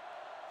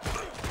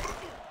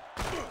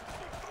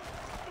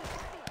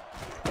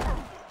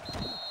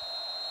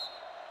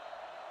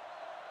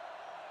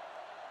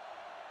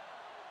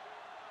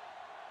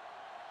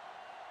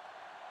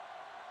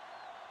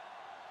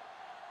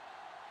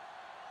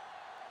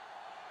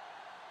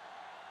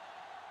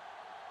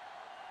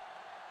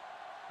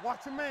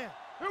 Watch your man.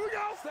 Here we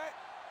go. Set.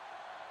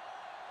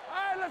 All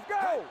right, let's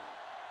go.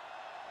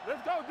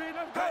 Let's go, D.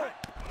 Let's go.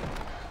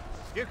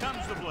 Here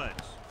comes the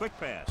blitz. Quick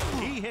pass.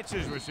 He hits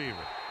his receiver.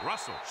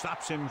 Russell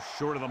stops him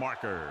short of the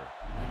marker.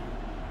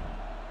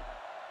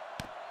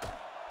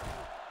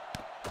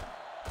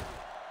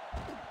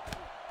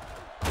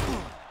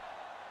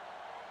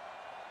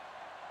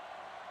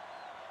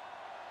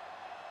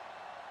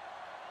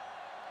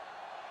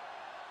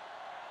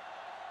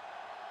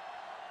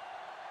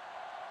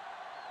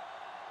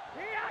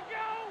 Here I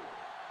go.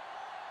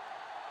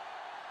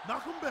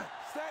 Knock him back.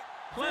 Set.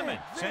 Clement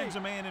sends a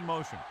man in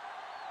motion.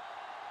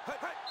 Hey,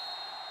 hey.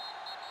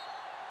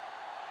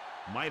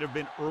 Might have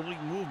been early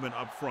movement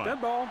up front. Dead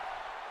ball.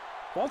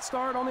 False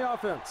start on the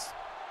offense.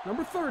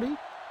 Number 30.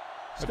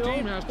 A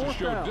team has to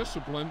show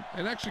discipline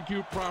and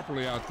execute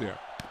properly out there.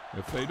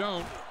 If they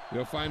don't,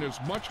 they'll find it's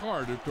much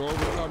harder to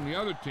overcome the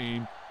other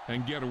team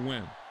and get a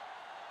win.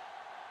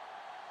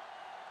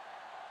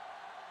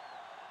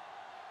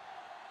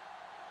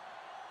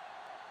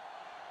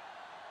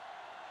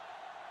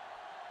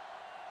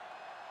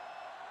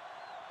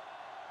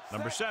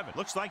 Number 7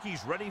 looks like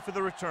he's ready for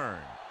the return.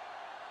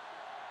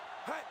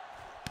 Hey.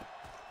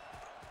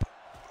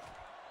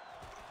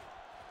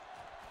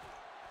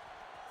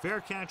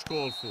 Fair catch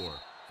called for.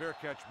 Fair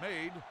catch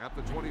made at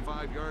the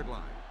 25-yard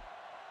line.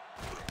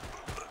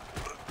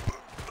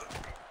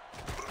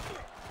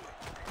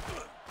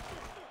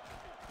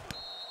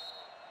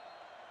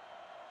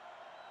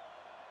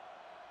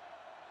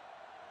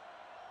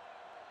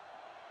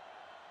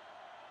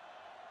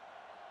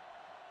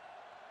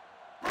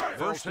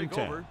 First and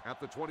 10. Over at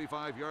the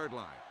 25-yard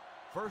line.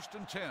 First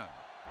and 10.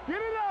 Get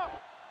it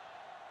up.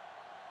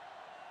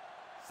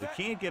 They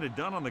can't get it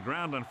done on the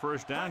ground on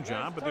first down,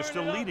 John, but they're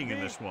still leading in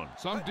this one.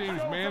 Some teams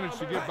manage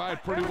to get by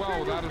pretty well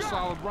without a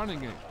solid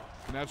running game.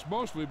 And that's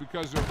mostly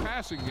because their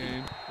passing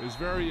game is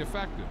very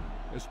effective,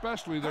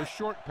 especially their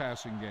short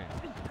passing game.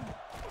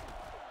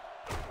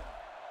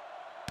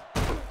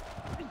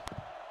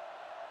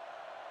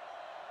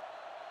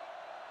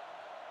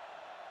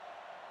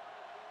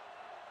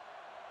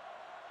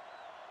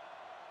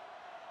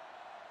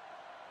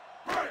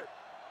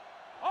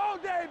 All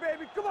day,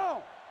 baby. Come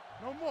on.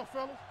 No more,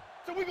 fellas.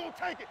 So we gonna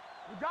take it.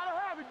 We gotta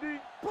have it, D.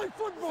 Play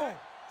football.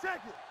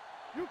 Check it.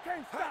 You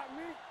can't stop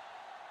me.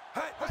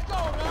 Hey, let's go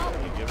now.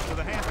 He gives to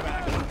the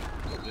halfback.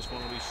 This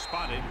one will be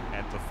spotted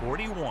at the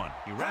 41.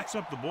 He wraps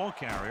up the ball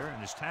carrier,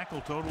 and his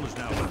tackle total is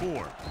now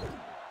 4.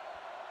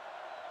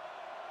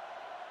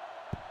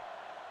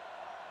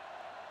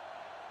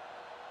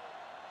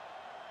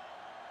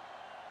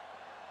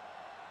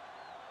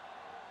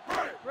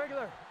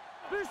 Regular.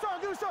 Do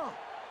something, do something.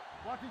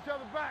 Watch each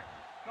other back.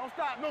 Don't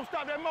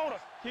stop that motor.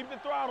 Keep the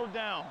throttle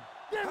down.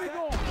 There we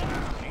go.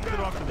 Hands it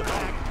off to the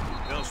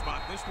back. They'll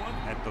spot this one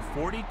at the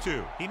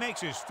 42. He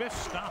makes his 5th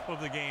stop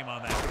of the game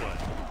on that play.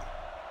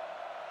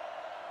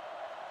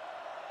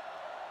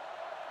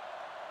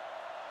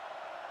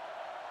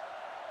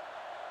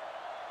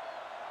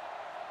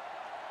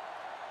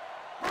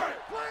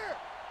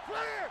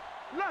 Clear.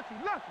 Lucky.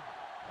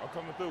 I'm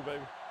coming through,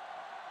 baby.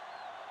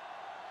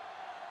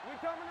 We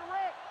coming to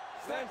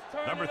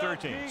wreck. Number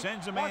 13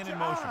 sends a man in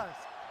motion.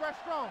 Press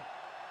strong.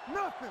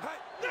 Nothing.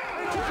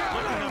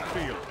 Looking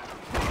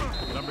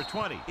upfield. Number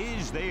 20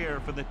 is there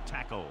for the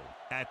tackle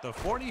at the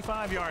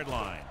 45-yard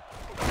line.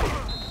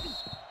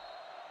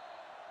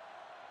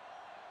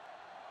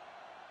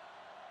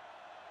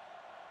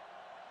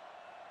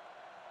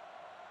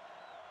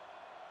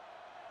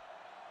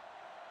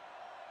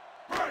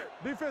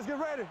 Defense, get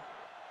ready.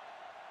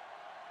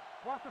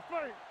 Watch the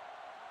flank.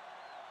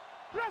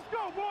 Let's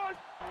go, boys.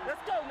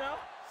 Let's go now.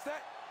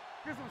 Set.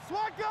 Get some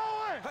swat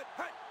going.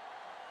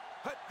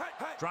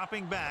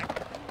 Dropping back.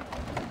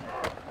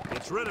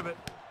 Gets rid of it.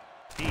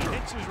 He hits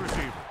Hits his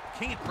receiver.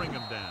 Can't bring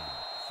him down.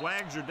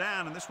 Flags are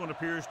down, and this one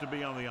appears to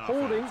be on the offense.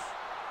 Holding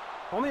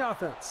on the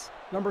offense.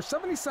 Number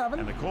 77.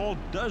 And the call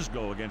does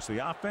go against the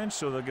offense,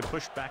 so they'll get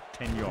pushed back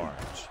 10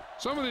 yards.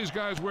 Some of these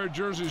guys wear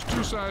jerseys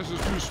 2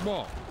 sizes too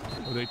small,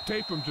 or they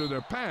tape them to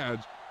their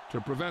pads to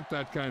prevent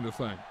that kind of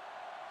thing.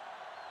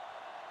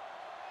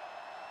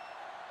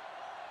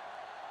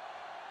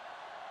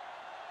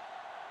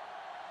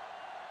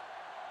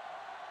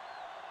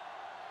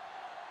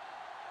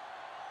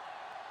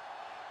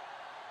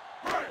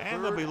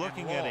 And they'll be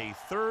looking at a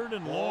 3rd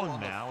and long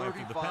now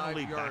after the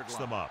penalty backs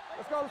them up.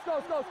 Let's go, let's go,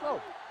 let's go, let's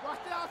go. Watch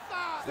the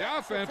outside. The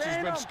offense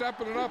has been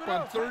stepping it up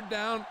on 3rd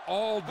down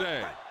all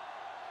day.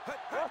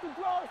 Watch the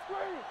draw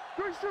screen.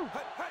 Good shoot.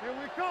 Here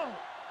we come.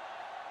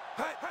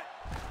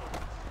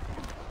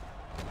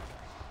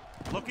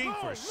 Looking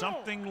for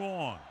something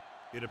long.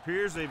 It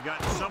appears they've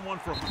got someone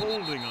for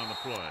holding on the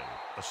play.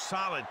 A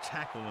solid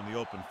tackle in the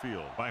open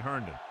field by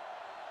Herndon.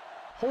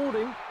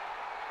 Holding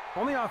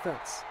on the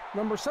offense.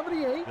 Number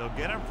 78. They'll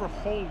get him for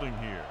holding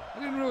here. I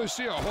didn't really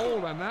see a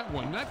hold on that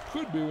one. That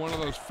could be one of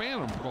those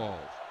phantom calls.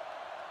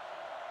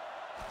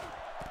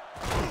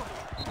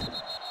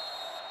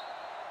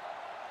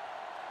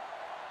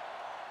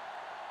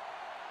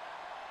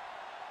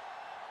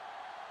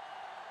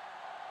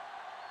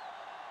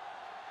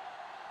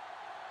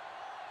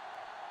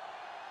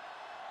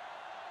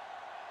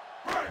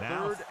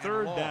 Now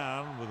 3rd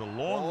down with a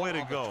long way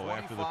to go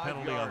after the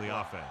penalty on the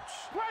offense.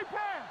 Great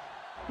pass.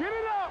 Get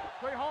it up.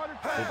 Play hard and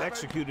pass. They've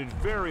executed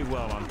very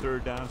well on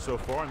 3rd down so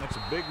far, and that's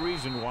a big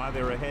reason why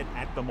they're ahead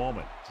at the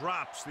moment.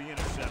 Drops the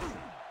interception.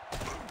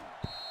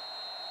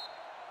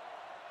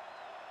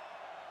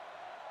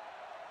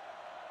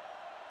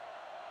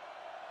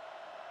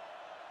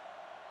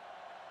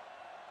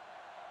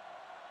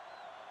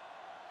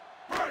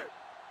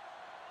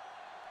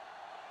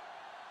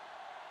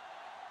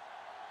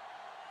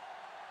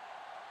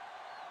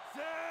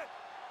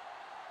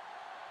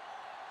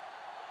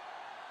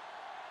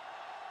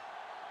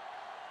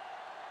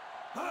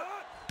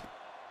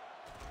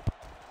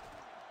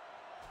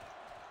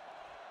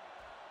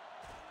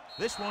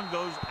 This one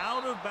goes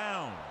out of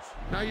bounds.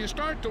 Now you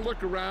start to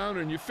look around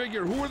and you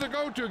figure, who are the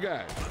go-to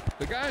guys?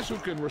 The guys who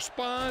can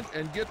respond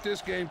and get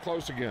this game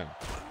close again.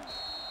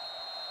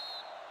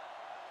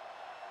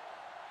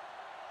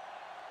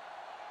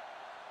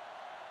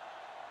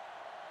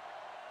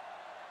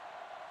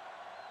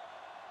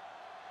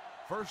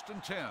 First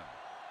and 10.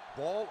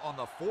 Ball on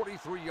the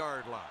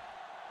 43-yard line.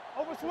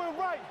 Over swing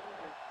right.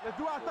 Let's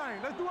do our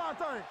thing. Let's do our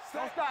thing.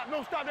 Don't stop.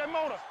 No, stop that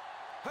motor.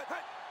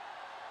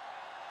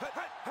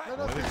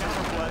 With a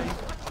counter play.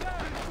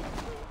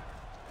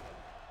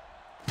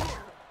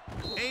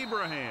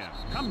 Abraham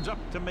comes up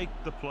to make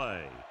the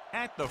play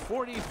at the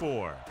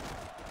 44.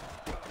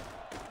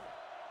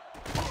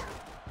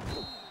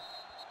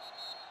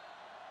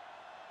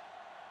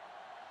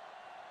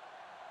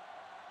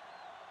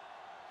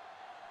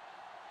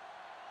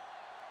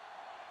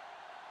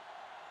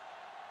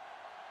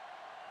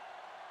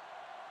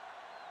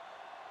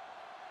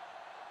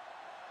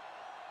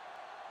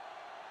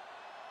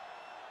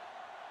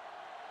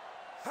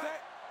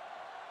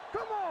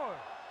 Come on.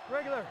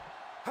 Regular.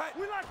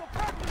 We like a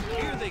practice.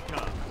 Here they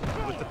come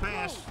with the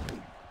pass,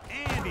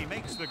 and he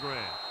makes the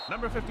grab.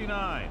 Number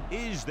 59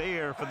 is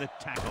there for the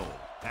tackle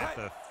at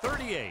the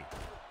 38.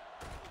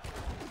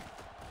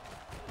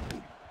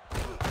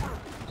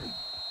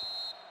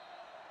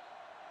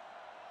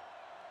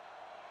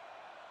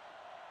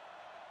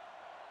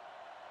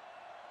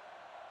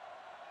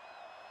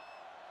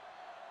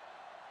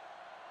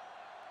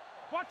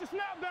 Watch the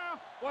snap down.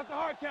 Watch the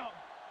hard count.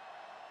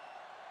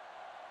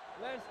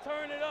 Let's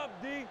turn it up,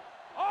 D.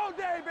 All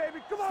day,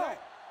 baby. Come on.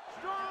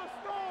 Strong,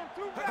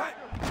 2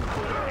 backers.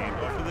 Aimed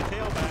off to the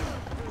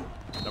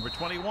tailback. Number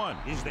 21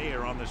 is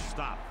there on the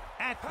stop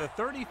at the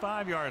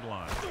 35-yard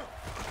line.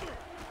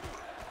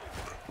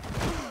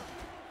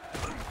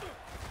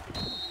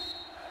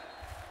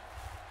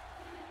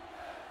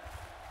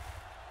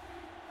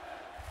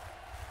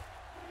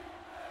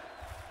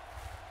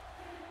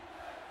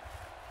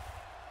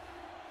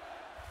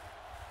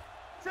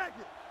 Check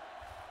it.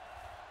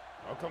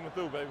 I'm coming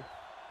through, baby.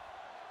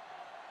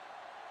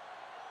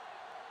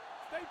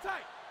 Stay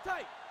tight,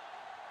 tight.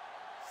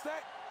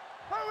 Set.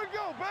 Here we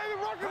go,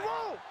 baby. Rock and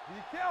roll.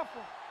 Be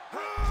careful.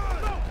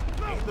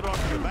 Handed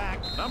off to the back.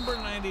 Number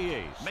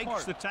 98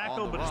 makes the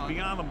tackle, but it's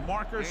beyond the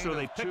marker, so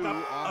they pick up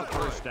a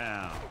first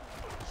down.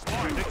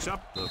 Smart picks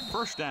up the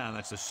first down.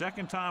 That's the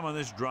second time on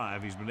this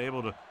drive he's been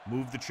able to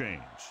move the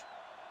chains.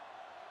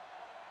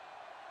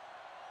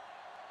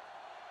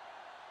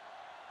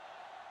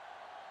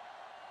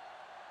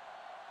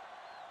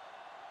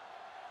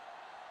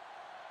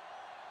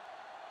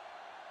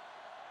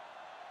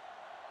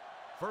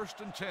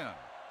 First and 10.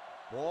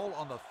 Ball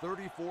on the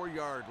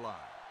 34-yard line.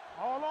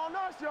 All on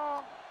us,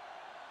 y'all.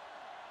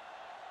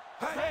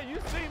 Hey, you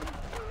see me?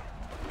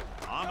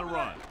 On the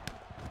run.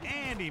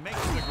 And he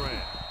makes the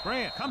grab.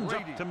 Grant comes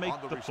up to make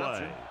the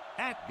play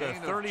at the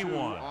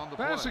 31.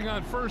 Passing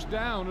on first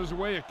down is a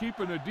way of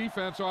keeping a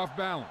defense off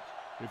balance.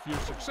 If you're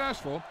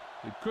successful,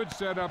 It could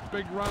set up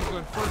big runs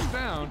on first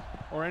down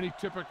or any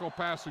typical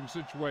passing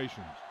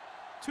situations.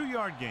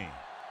 2-yard gain.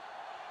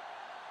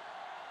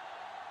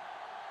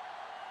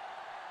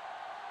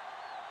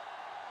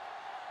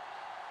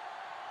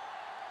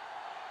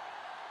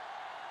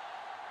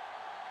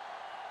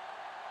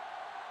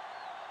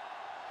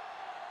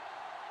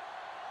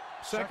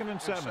 Second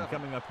and seven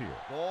coming up here.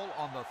 Ball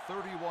on the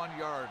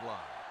 31-yard line.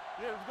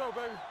 Yeah, let's go,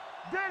 baby.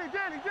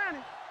 Danny.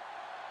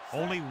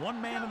 Only one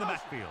man in the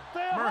backfield.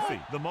 Murphy,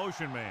 the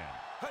motion man.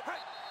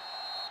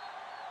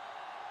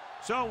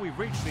 So we've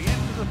reached the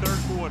end of the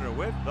third quarter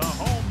with the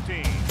home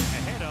team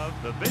ahead of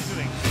the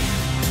visiting team.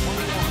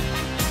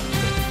 21.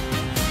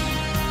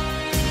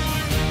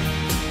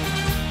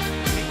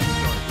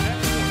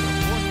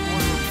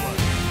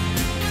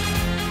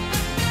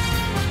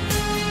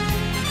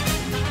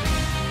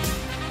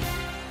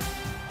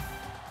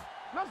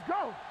 Let's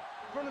go.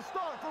 From the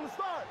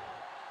start.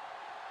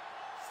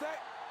 Set.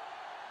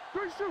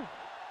 3 shoot.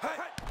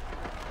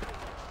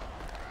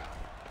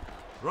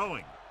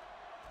 Throwing.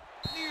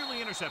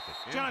 Nearly intercepted.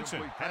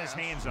 Johnson had his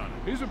hands on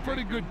it. He's a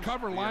pretty good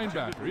cover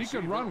linebacker. He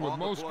can run with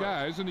most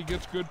guys, and he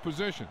gets good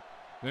position.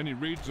 Then he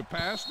reads the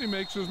pass, and he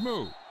makes his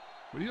move.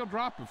 But he'll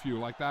drop a few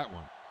like that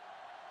one.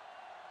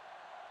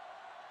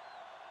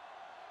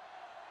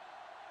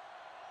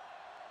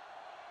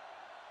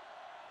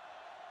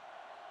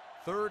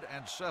 Third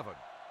and 7.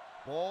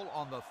 Ball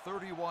on the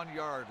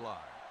 31-yard line.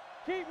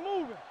 Keep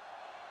moving.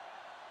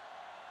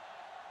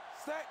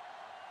 Set.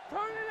 Turn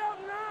it up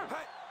now.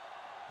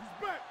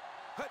 He's back.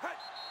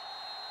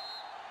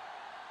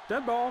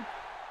 Dead ball.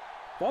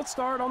 False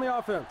start on the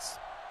offense.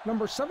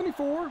 Number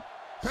 74.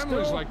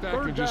 Penalties still like that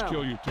third can just down.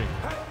 kill your team.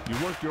 You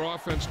work your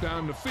offense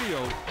down the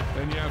field,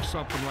 then you have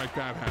something like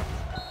that happen.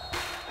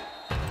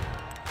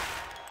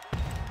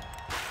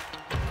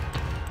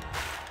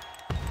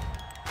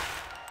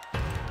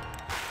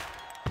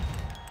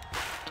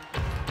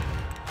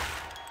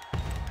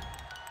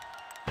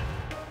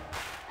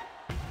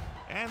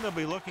 And they'll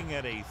be looking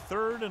at a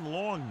 3rd and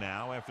long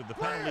now after the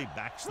penalty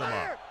backs them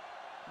up.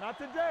 Not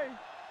today.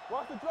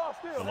 Watch the draw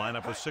still. The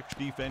lineup with 6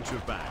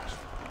 defensive backs.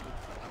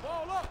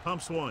 Ball up.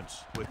 Pumps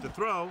once with the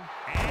throw,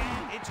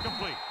 and it's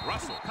complete.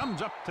 Russell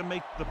comes up to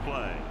make the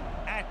play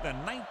at the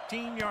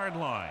 19-yard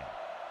line.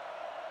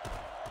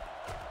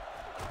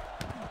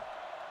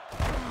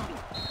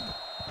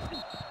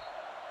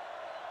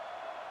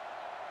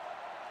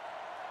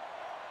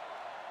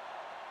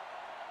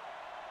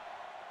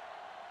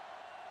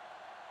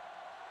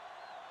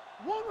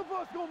 One of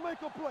us gonna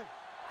make a play.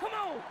 Come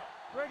on.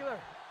 Regular.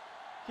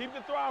 Keep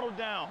the throttle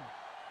down.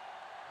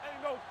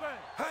 Ain't no thing.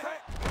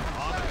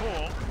 On the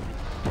pull,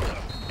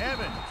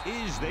 Evans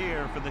is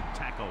there for the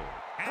tackle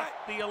at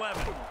the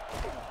 11.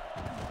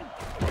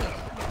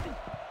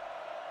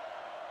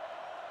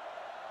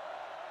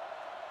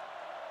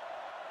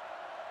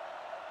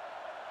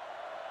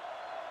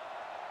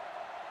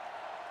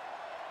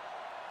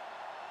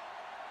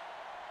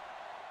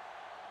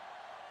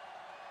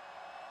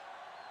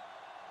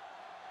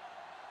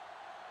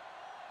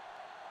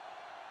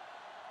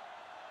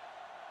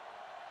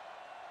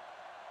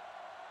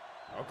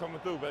 I'm coming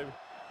through, baby.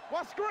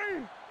 What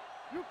screen?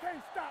 You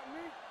can't stop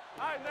me.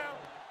 All right, now.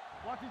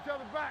 Watch each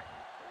other back.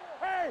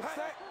 Hey,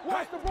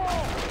 watch the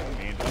ball.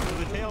 And to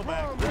the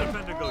tailback, the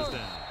defender goes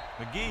down.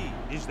 McGee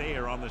is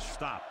there on the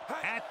stop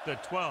at the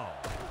 12.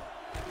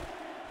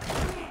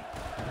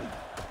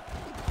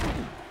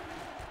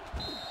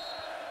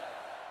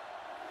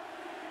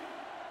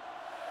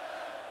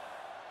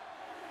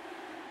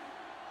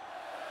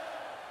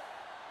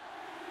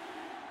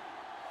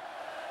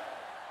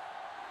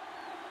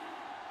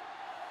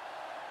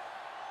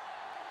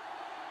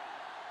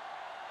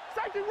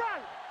 Safety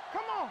right.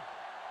 Come on.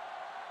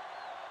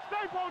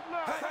 Stay posted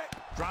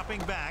up. Dropping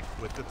back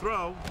with the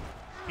throw.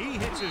 He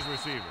hits his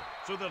receiver,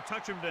 so they'll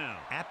touch him down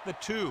at the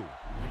 2.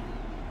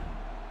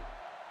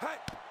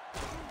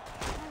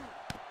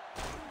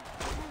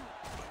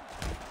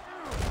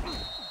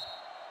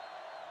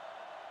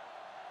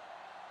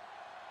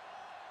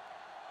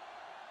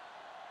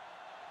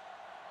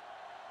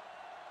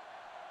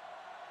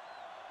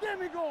 Get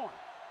me going.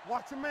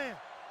 Watch your man.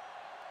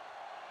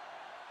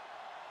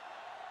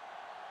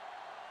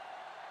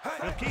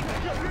 They'll keep it.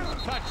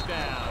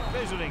 Touchdown,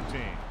 visiting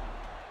team.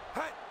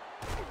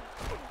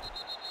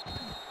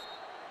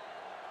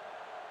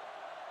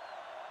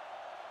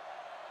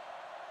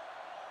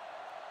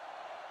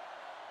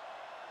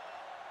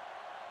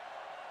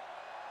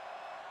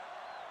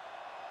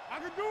 I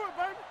can do it,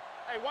 baby.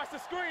 Hey, watch the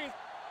screen.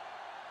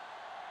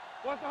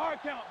 Watch the hard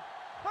count.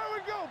 Here we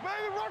go,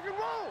 baby. Rock and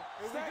roll.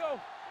 Here we go.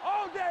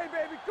 All day,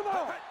 baby. Come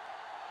on.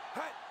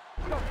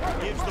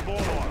 Gives the ball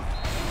off.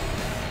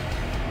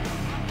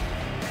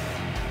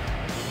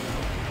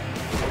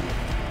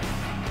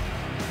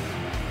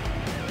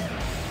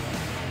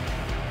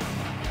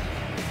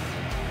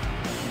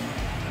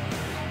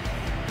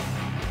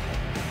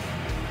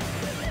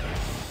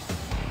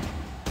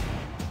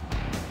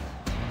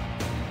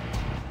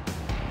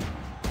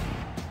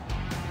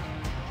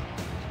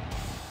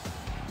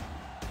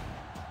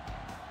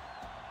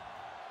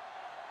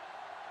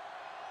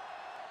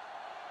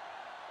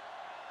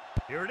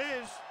 Here it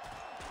is.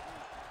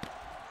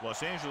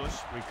 Los Angeles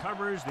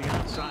recovers the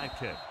onside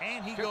kick,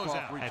 and he goes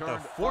out at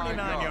the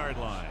 49-yard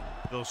line.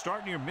 They'll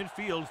start near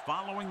midfield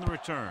following the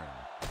return.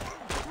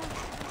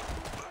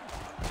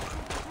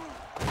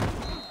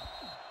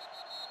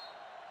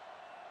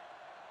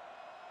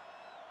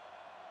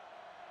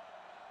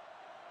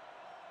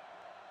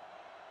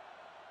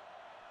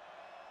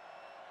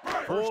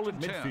 Ball at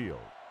midfield.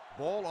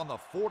 Ball on the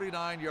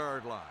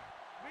 49-yard line.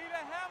 Need a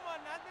hammer,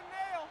 not the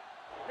nail.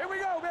 Here we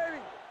go, baby.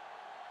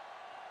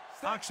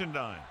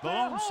 Oxendine, the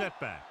lone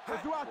setback.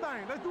 Let's do our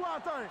thing. Let's do our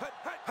thing.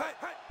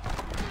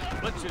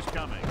 Blitz is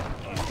coming.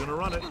 He's going to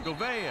run it.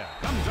 Gouveia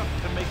comes up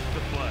to make the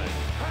play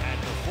at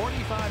the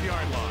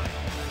 45-yard line.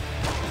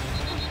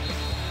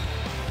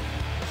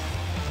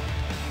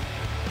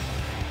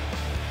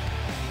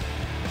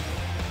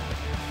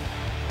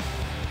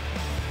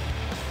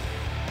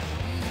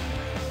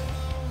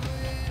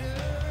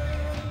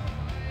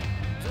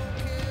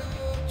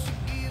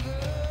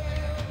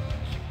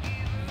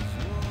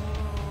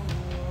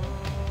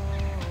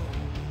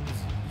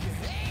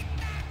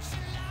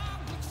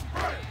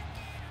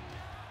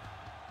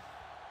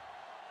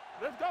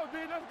 Let's go, D.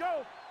 Let's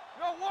go.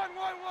 Yo,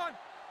 1-1-1.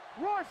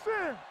 Rush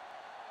in.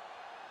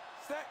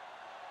 Set.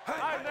 All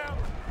right, now.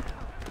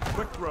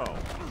 Quick throw.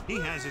 He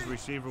has his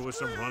receiver with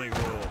some running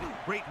roll.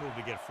 Great move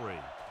to get free.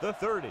 The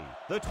 30,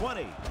 the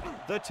 20,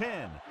 the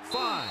 10,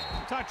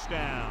 5.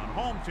 Touchdown,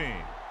 home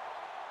team.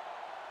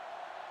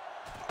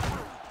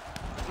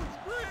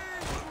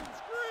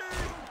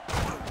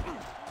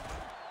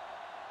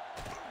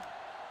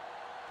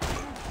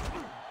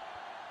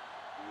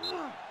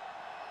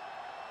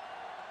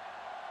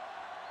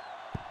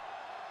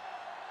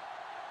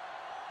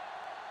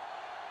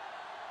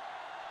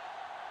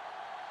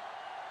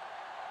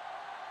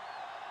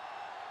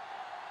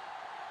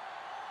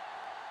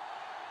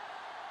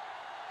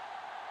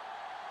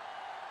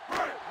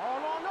 All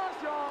on us,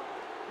 y'all.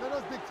 Let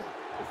us dictate.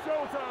 It's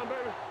showtime,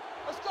 baby.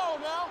 Let's go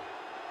now.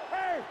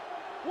 Hey,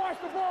 watch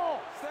the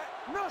ball. Set.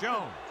 Nothing.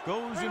 Jones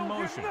goes They in don't get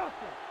motion.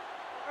 nothing.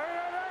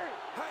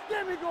 Hey.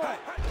 Get me going.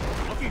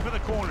 Looking for the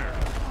corner.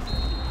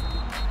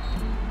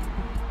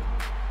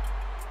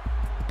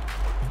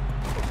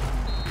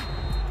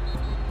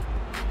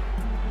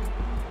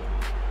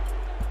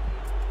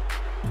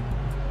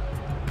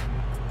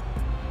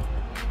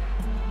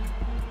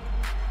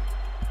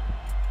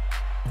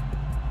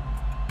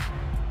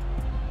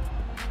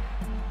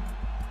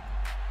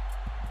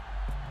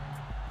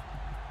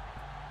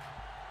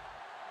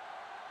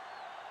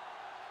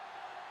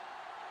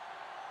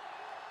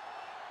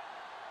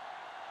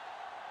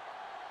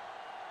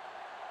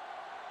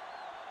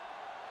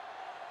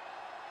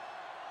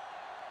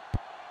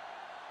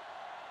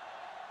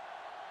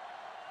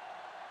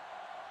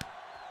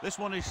 This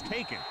one is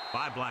taken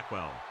by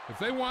Blackwell. If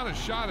they want a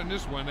shot in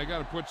this one, they got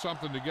to put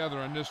something together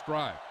on this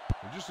drive.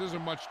 There just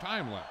isn't much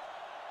time left.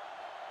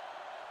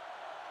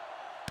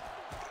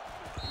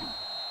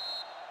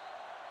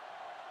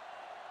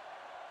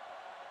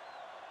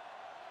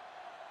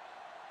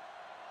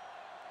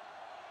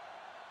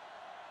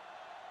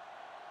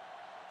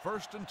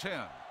 First and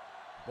 10.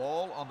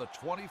 Ball on the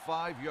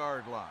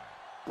 25-yard line.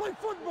 Play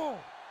football.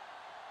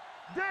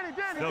 Danny.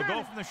 They'll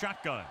go from the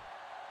shotgun.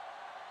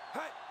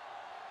 Hey.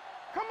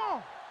 Come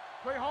on.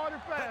 Play hard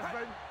and fast,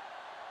 baby.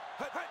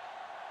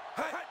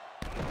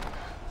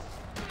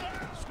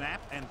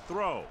 Snap and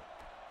throw.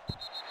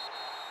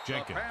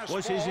 Jenkins The pass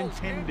was his ball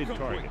intended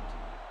incomplete. target.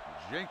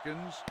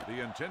 Jenkins,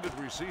 the intended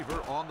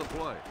receiver, on the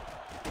play.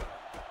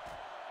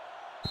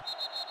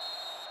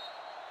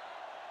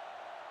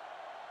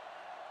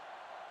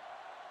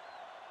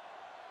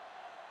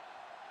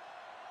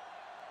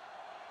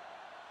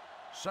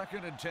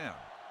 Second and 10.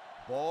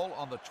 Ball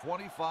on the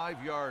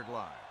 25-yard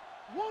line.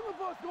 One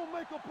of us gonna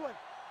make a play.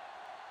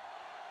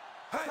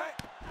 Hey.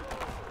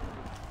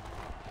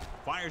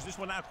 Fires this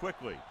one out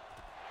quickly.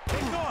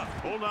 Take off.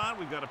 Hold on,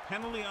 we've got a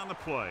penalty on the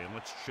play, and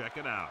let's check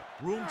it out.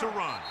 Room to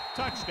run.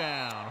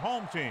 Touchdown,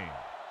 home team.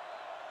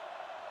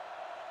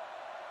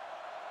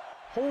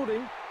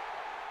 Holding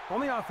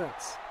on the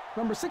offense.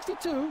 Number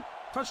 62,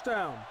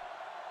 touchdown.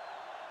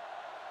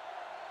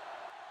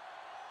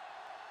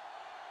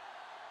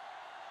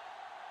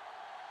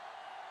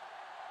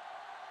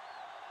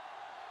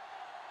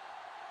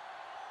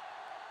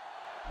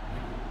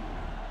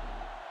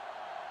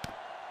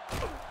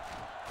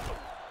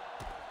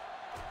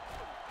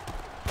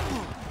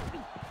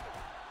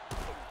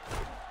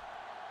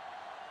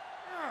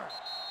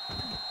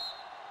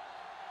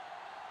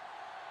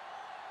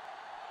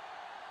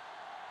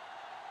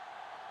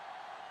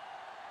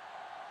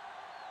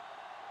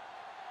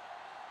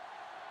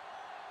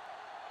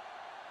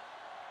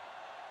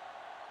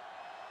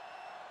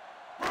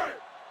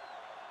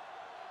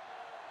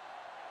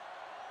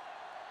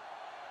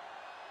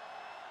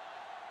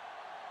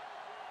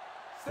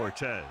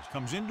 Cortez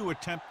comes in to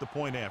attempt the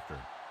point after.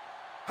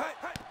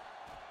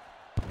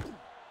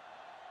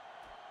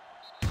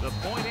 The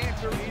point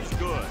after is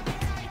good.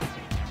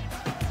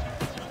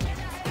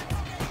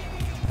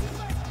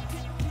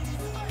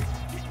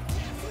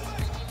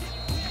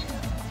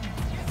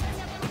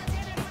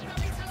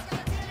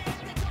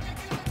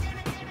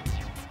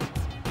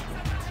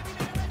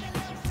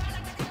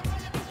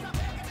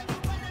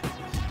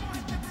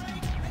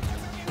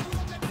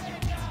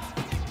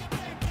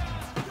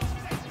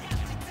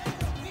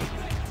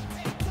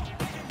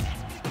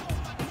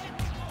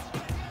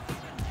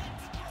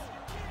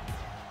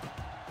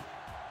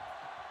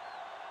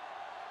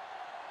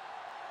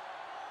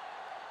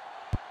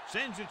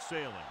 Sends it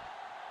sailing.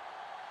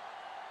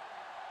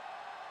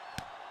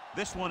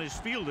 This one is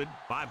fielded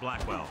by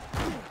Blackwell.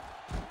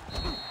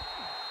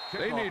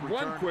 They need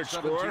one quick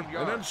score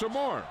and then some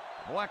more.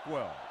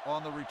 Blackwell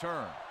on the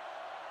return.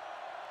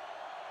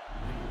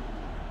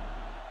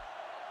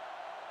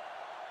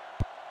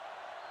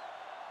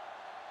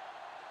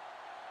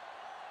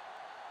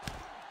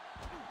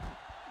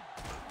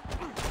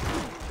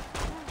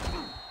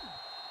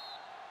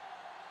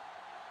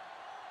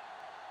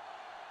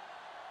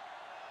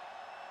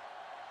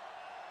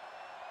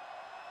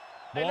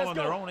 Ball on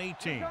their own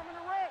 18.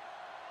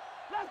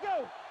 Let's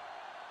go.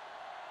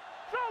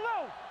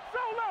 Solo.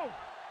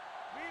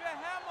 Be the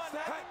hammer,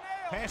 not the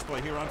nail. Pass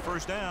play here on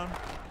first down.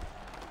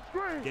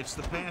 Gets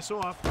the pass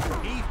off.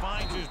 He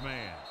finds his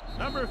man.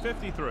 Number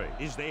 53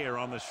 is there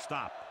on the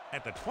stop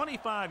at the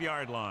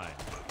 25-yard line.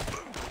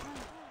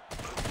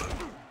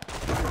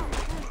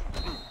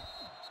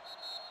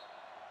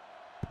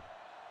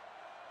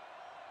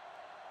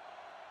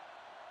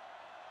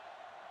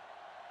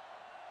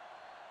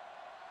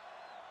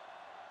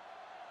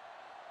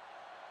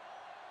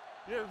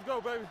 Yeah, let's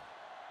go, baby.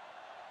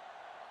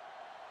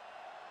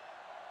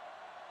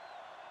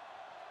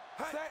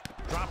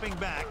 Dropping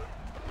back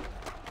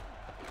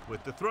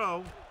with the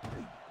throw.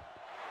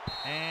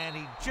 And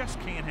he just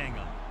can't hang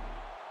on.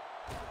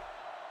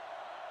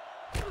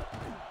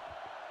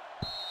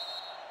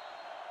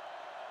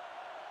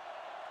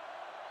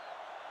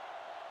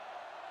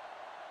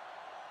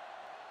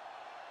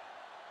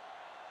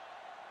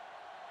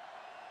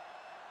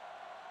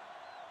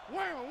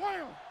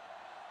 Wham.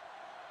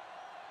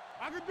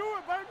 I can do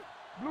it, baby.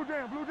 Blue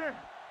jam.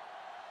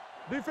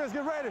 Defense,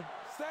 get ready.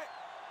 Set.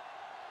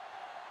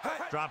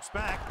 Drops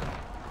back.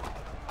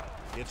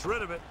 Gets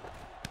rid of it.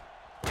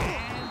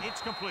 And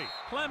it's complete.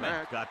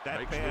 Clement got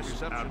that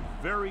pass out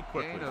very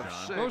quickly,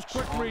 John. Those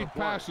quick read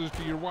passes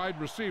to your wide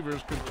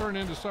receivers can turn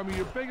into some of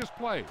your biggest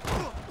plays.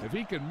 If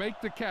he can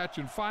make the catch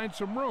and find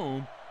some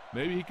room,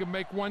 maybe he can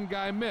make one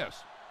guy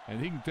miss,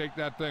 and he can take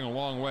that thing a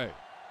long way.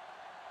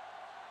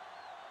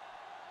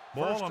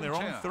 Ball on their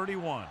own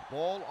 31.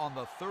 Ball on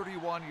the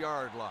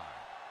 31-yard line.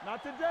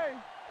 Not today.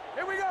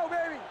 Here we go,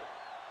 baby.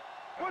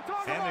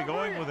 And they're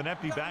going with an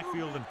empty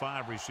backfield and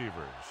 5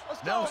 receivers.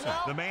 Nelson,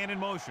 the man in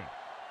motion.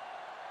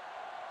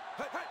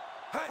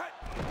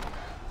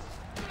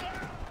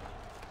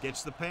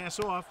 Gets the pass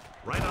off.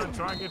 Right on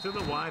target to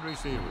the wide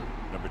receiver.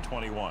 Number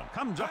 21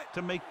 comes up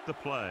to make the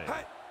play.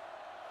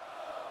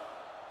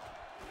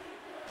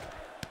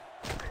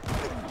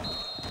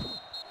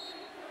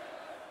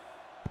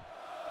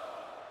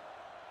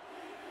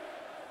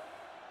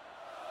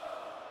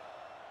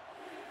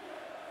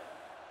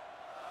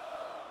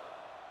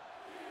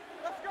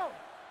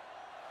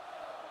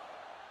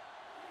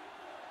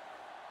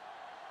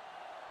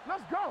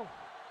 Let's go.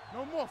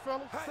 No more,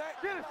 fellas.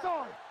 Get it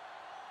started.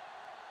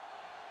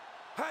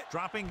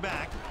 Dropping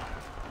back.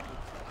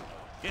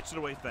 Gets it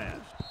away fast.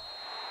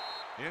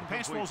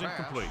 Pass ball's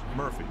incomplete.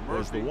 Murphy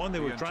was the one they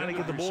were trying to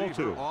get the ball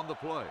to. On the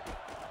play.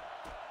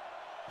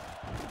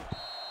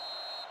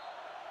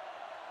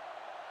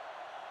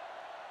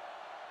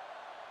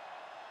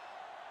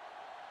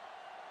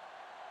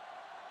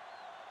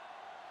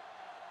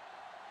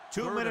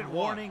 Two-minute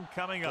warning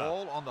coming up.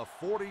 Ball on the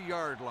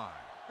 40-yard line.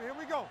 Here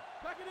we go.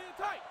 Back it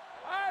in tight.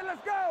 All right,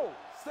 let's go.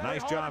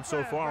 Nice job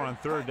so far on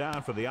third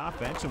down for the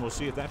offense, and we'll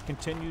see if that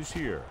continues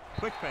here.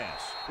 Quick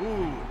pass.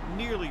 Ooh,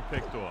 nearly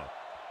picked off.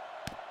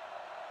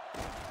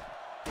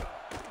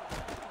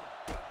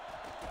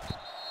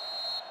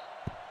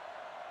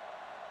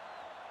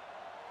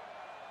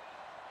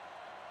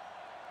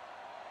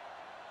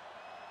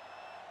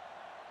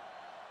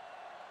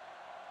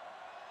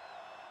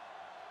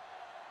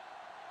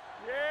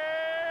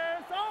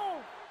 Yes,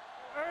 on.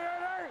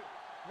 Hey.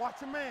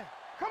 Watch your man.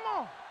 Come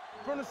on.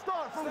 From the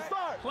start.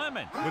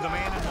 Clement with a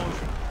man in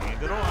motion.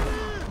 Hand it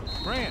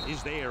off. Grant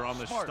is there on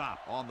the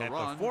stop on the at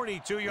run. the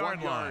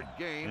 42-yard line.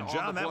 Gain and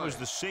John, that was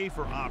the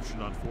safer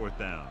option on fourth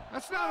down.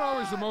 That's not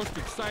always the most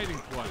exciting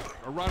play,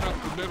 a run up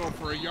the middle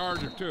for a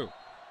yard or two.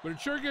 But it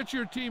sure gets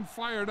your team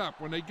fired up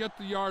when they get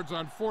the yards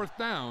on fourth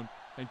down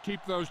and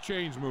keep those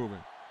chains moving.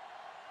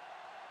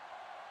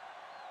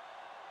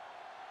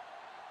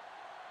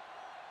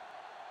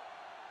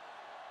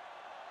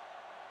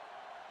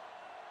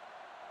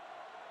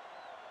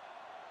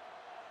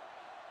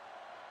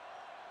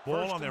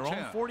 Ball on their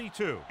own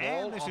 42.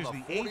 And this is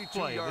the 8th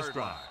play of this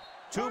drive.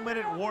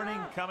 2-minute warning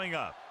coming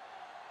up.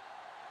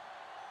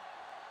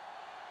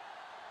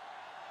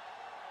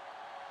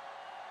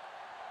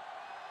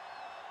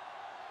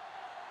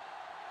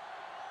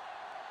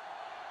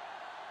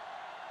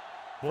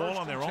 Ball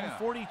on their own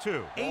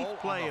 42. 8th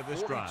play of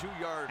this drive.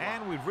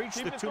 And we've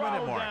reached the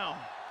 2-minute mark.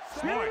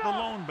 Smart, the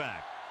lone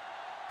back.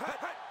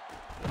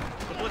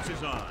 The blitz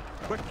is on.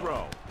 Quick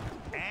throw.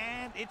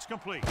 And it's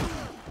complete.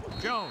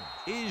 Jones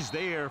is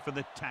there for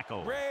the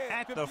tackle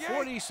at the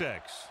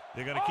 46.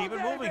 They're going to keep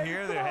it moving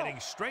here. They're heading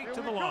straight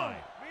to the line.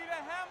 Be the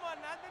hammer,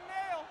 not the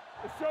nail.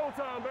 It's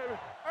showtime, baby.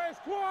 Hey,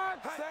 squad,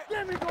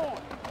 get me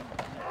going.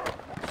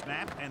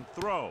 Snap and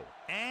throw.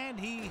 And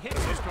he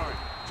hits his target.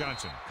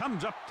 Johnson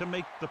comes up to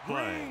make the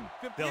play.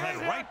 They'll head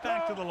right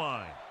back to the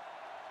line.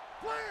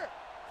 Clear!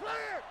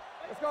 Clear!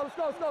 Let's go, let's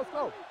go, let's go, let's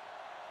go.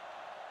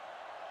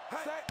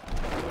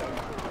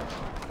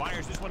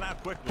 Fires this one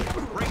out quickly.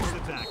 Breaks the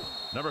tackle.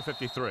 Number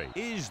 53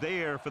 is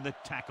there for the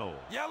tackle.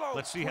 Yellow,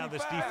 Let's see how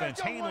this 25. defense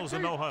handles the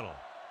no-huddle.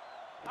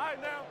 All right,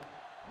 now.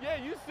 Yeah,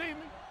 you see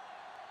me.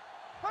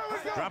 Here we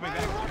go, Dropping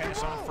baby. back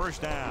pass on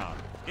first down.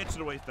 Gets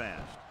it away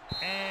fast.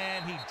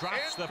 And he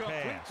drops the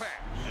pass.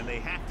 And they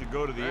have to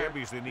go to the air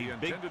because they need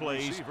big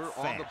plays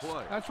fast.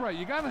 That's right.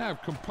 You got to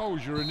have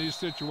composure in these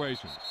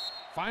situations.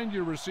 Find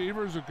your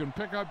receivers who can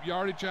pick up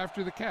yardage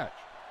after the catch.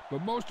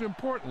 But most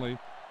importantly,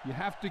 you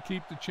have to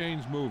keep the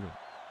chains moving.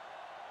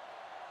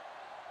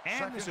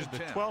 And this is the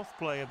 12th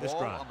play of this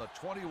drive. On the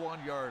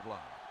 21-yard line.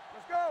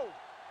 Let's go.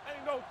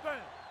 Ain't no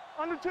thing.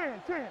 Under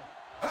 10, 10.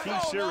 Key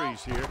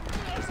series here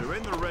as they're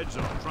in the red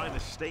zone trying to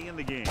stay in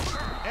the game.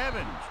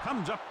 Evans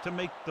comes up to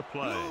make the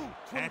play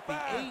at the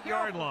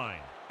 8-yard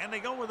line. And they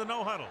go with a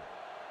no-huddle.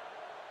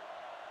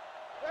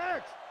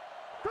 X,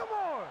 come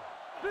on.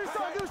 Do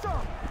something, do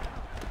something.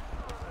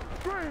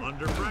 Green.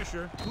 Under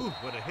pressure. Ooh,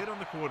 what a hit on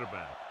the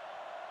quarterback.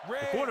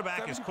 The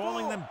quarterback is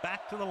calling them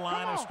back to the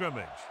line of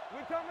scrimmage.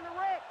 We coming to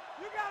red.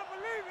 You got to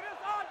believe it.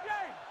 It's our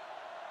game.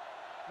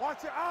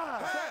 Watch your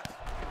eyes.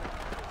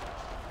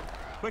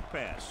 Quick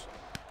pass.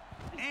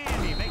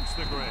 And he makes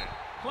the grab.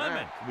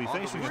 Clement will be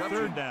facing a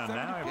third down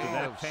now after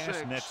that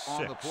pass net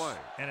 6.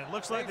 And it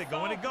looks like they're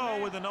going to go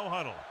with a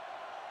no-huddle.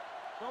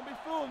 Don't be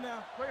fooled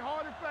now. Play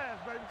hard and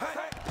fast, baby.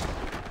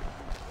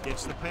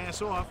 Gets the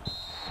pass off.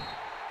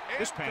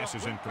 This pass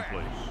is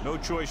incomplete. No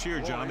choice here,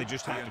 John. They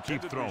just have to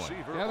keep throwing.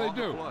 Yeah, they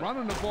do.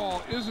 Running the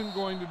ball isn't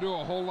going to do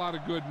a whole lot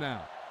of good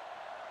now.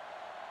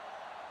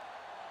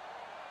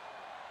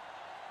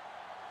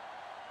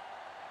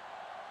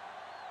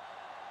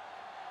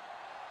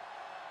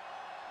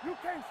 You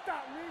can't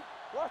stop me.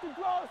 Watch him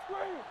draw a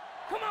screen.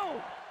 Come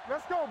on.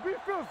 Let's go. Be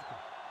physical.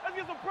 Let's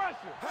get some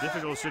pressure.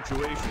 Difficult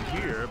situation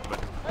here,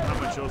 but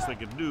not much else they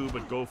can do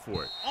but go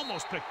for it.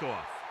 Almost picked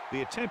off.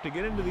 The attempt to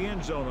get into the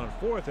end zone on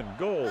 4th and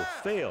goal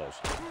fails,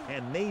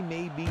 and they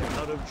may be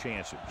out of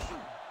chances.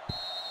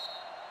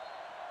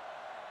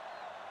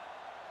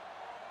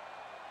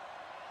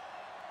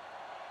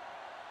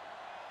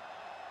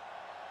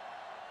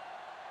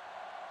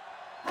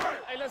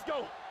 Hey, let's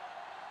go.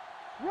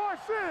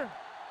 Rush in.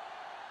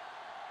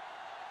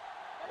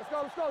 Let's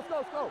go, let's go, let's go,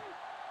 let's go.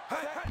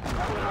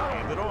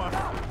 Hand it off.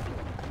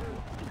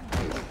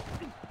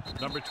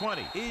 Number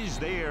 20 is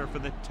there for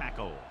the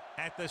tackle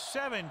at the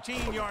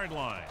 17-yard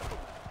line.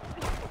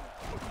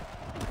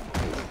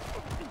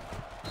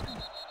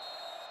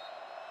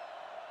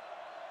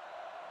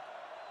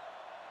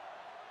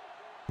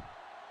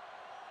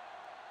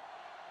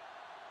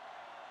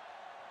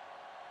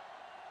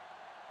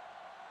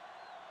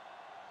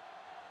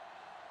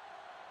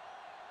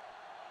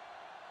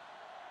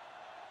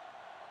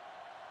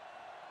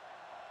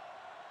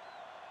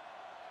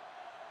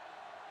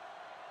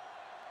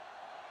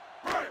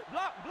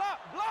 Block, block,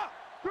 block.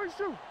 Quick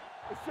shoot.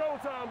 It's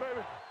showtime,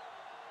 baby.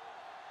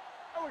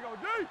 There we go,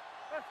 D.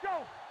 Let's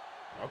go.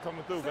 I'm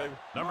coming through, baby.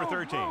 Number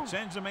 13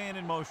 sends a man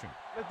in motion.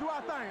 Let's do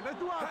our thing. Let's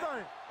do our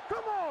thing.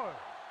 Come on.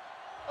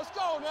 Let's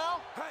go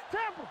now.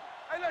 Tampa.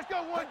 Hey, let's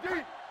go one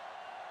deep.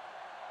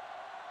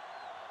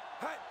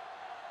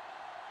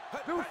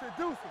 Deuce it,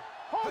 deuce it.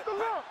 Hold the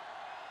look.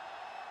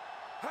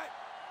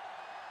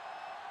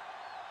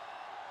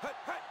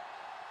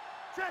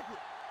 Check it.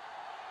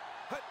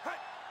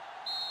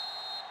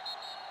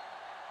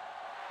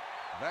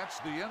 That's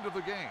the end of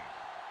the game.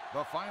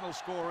 The final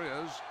score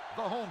is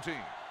the home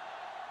team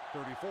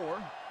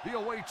 34, the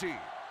away team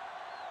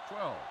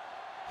 12.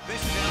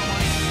 This is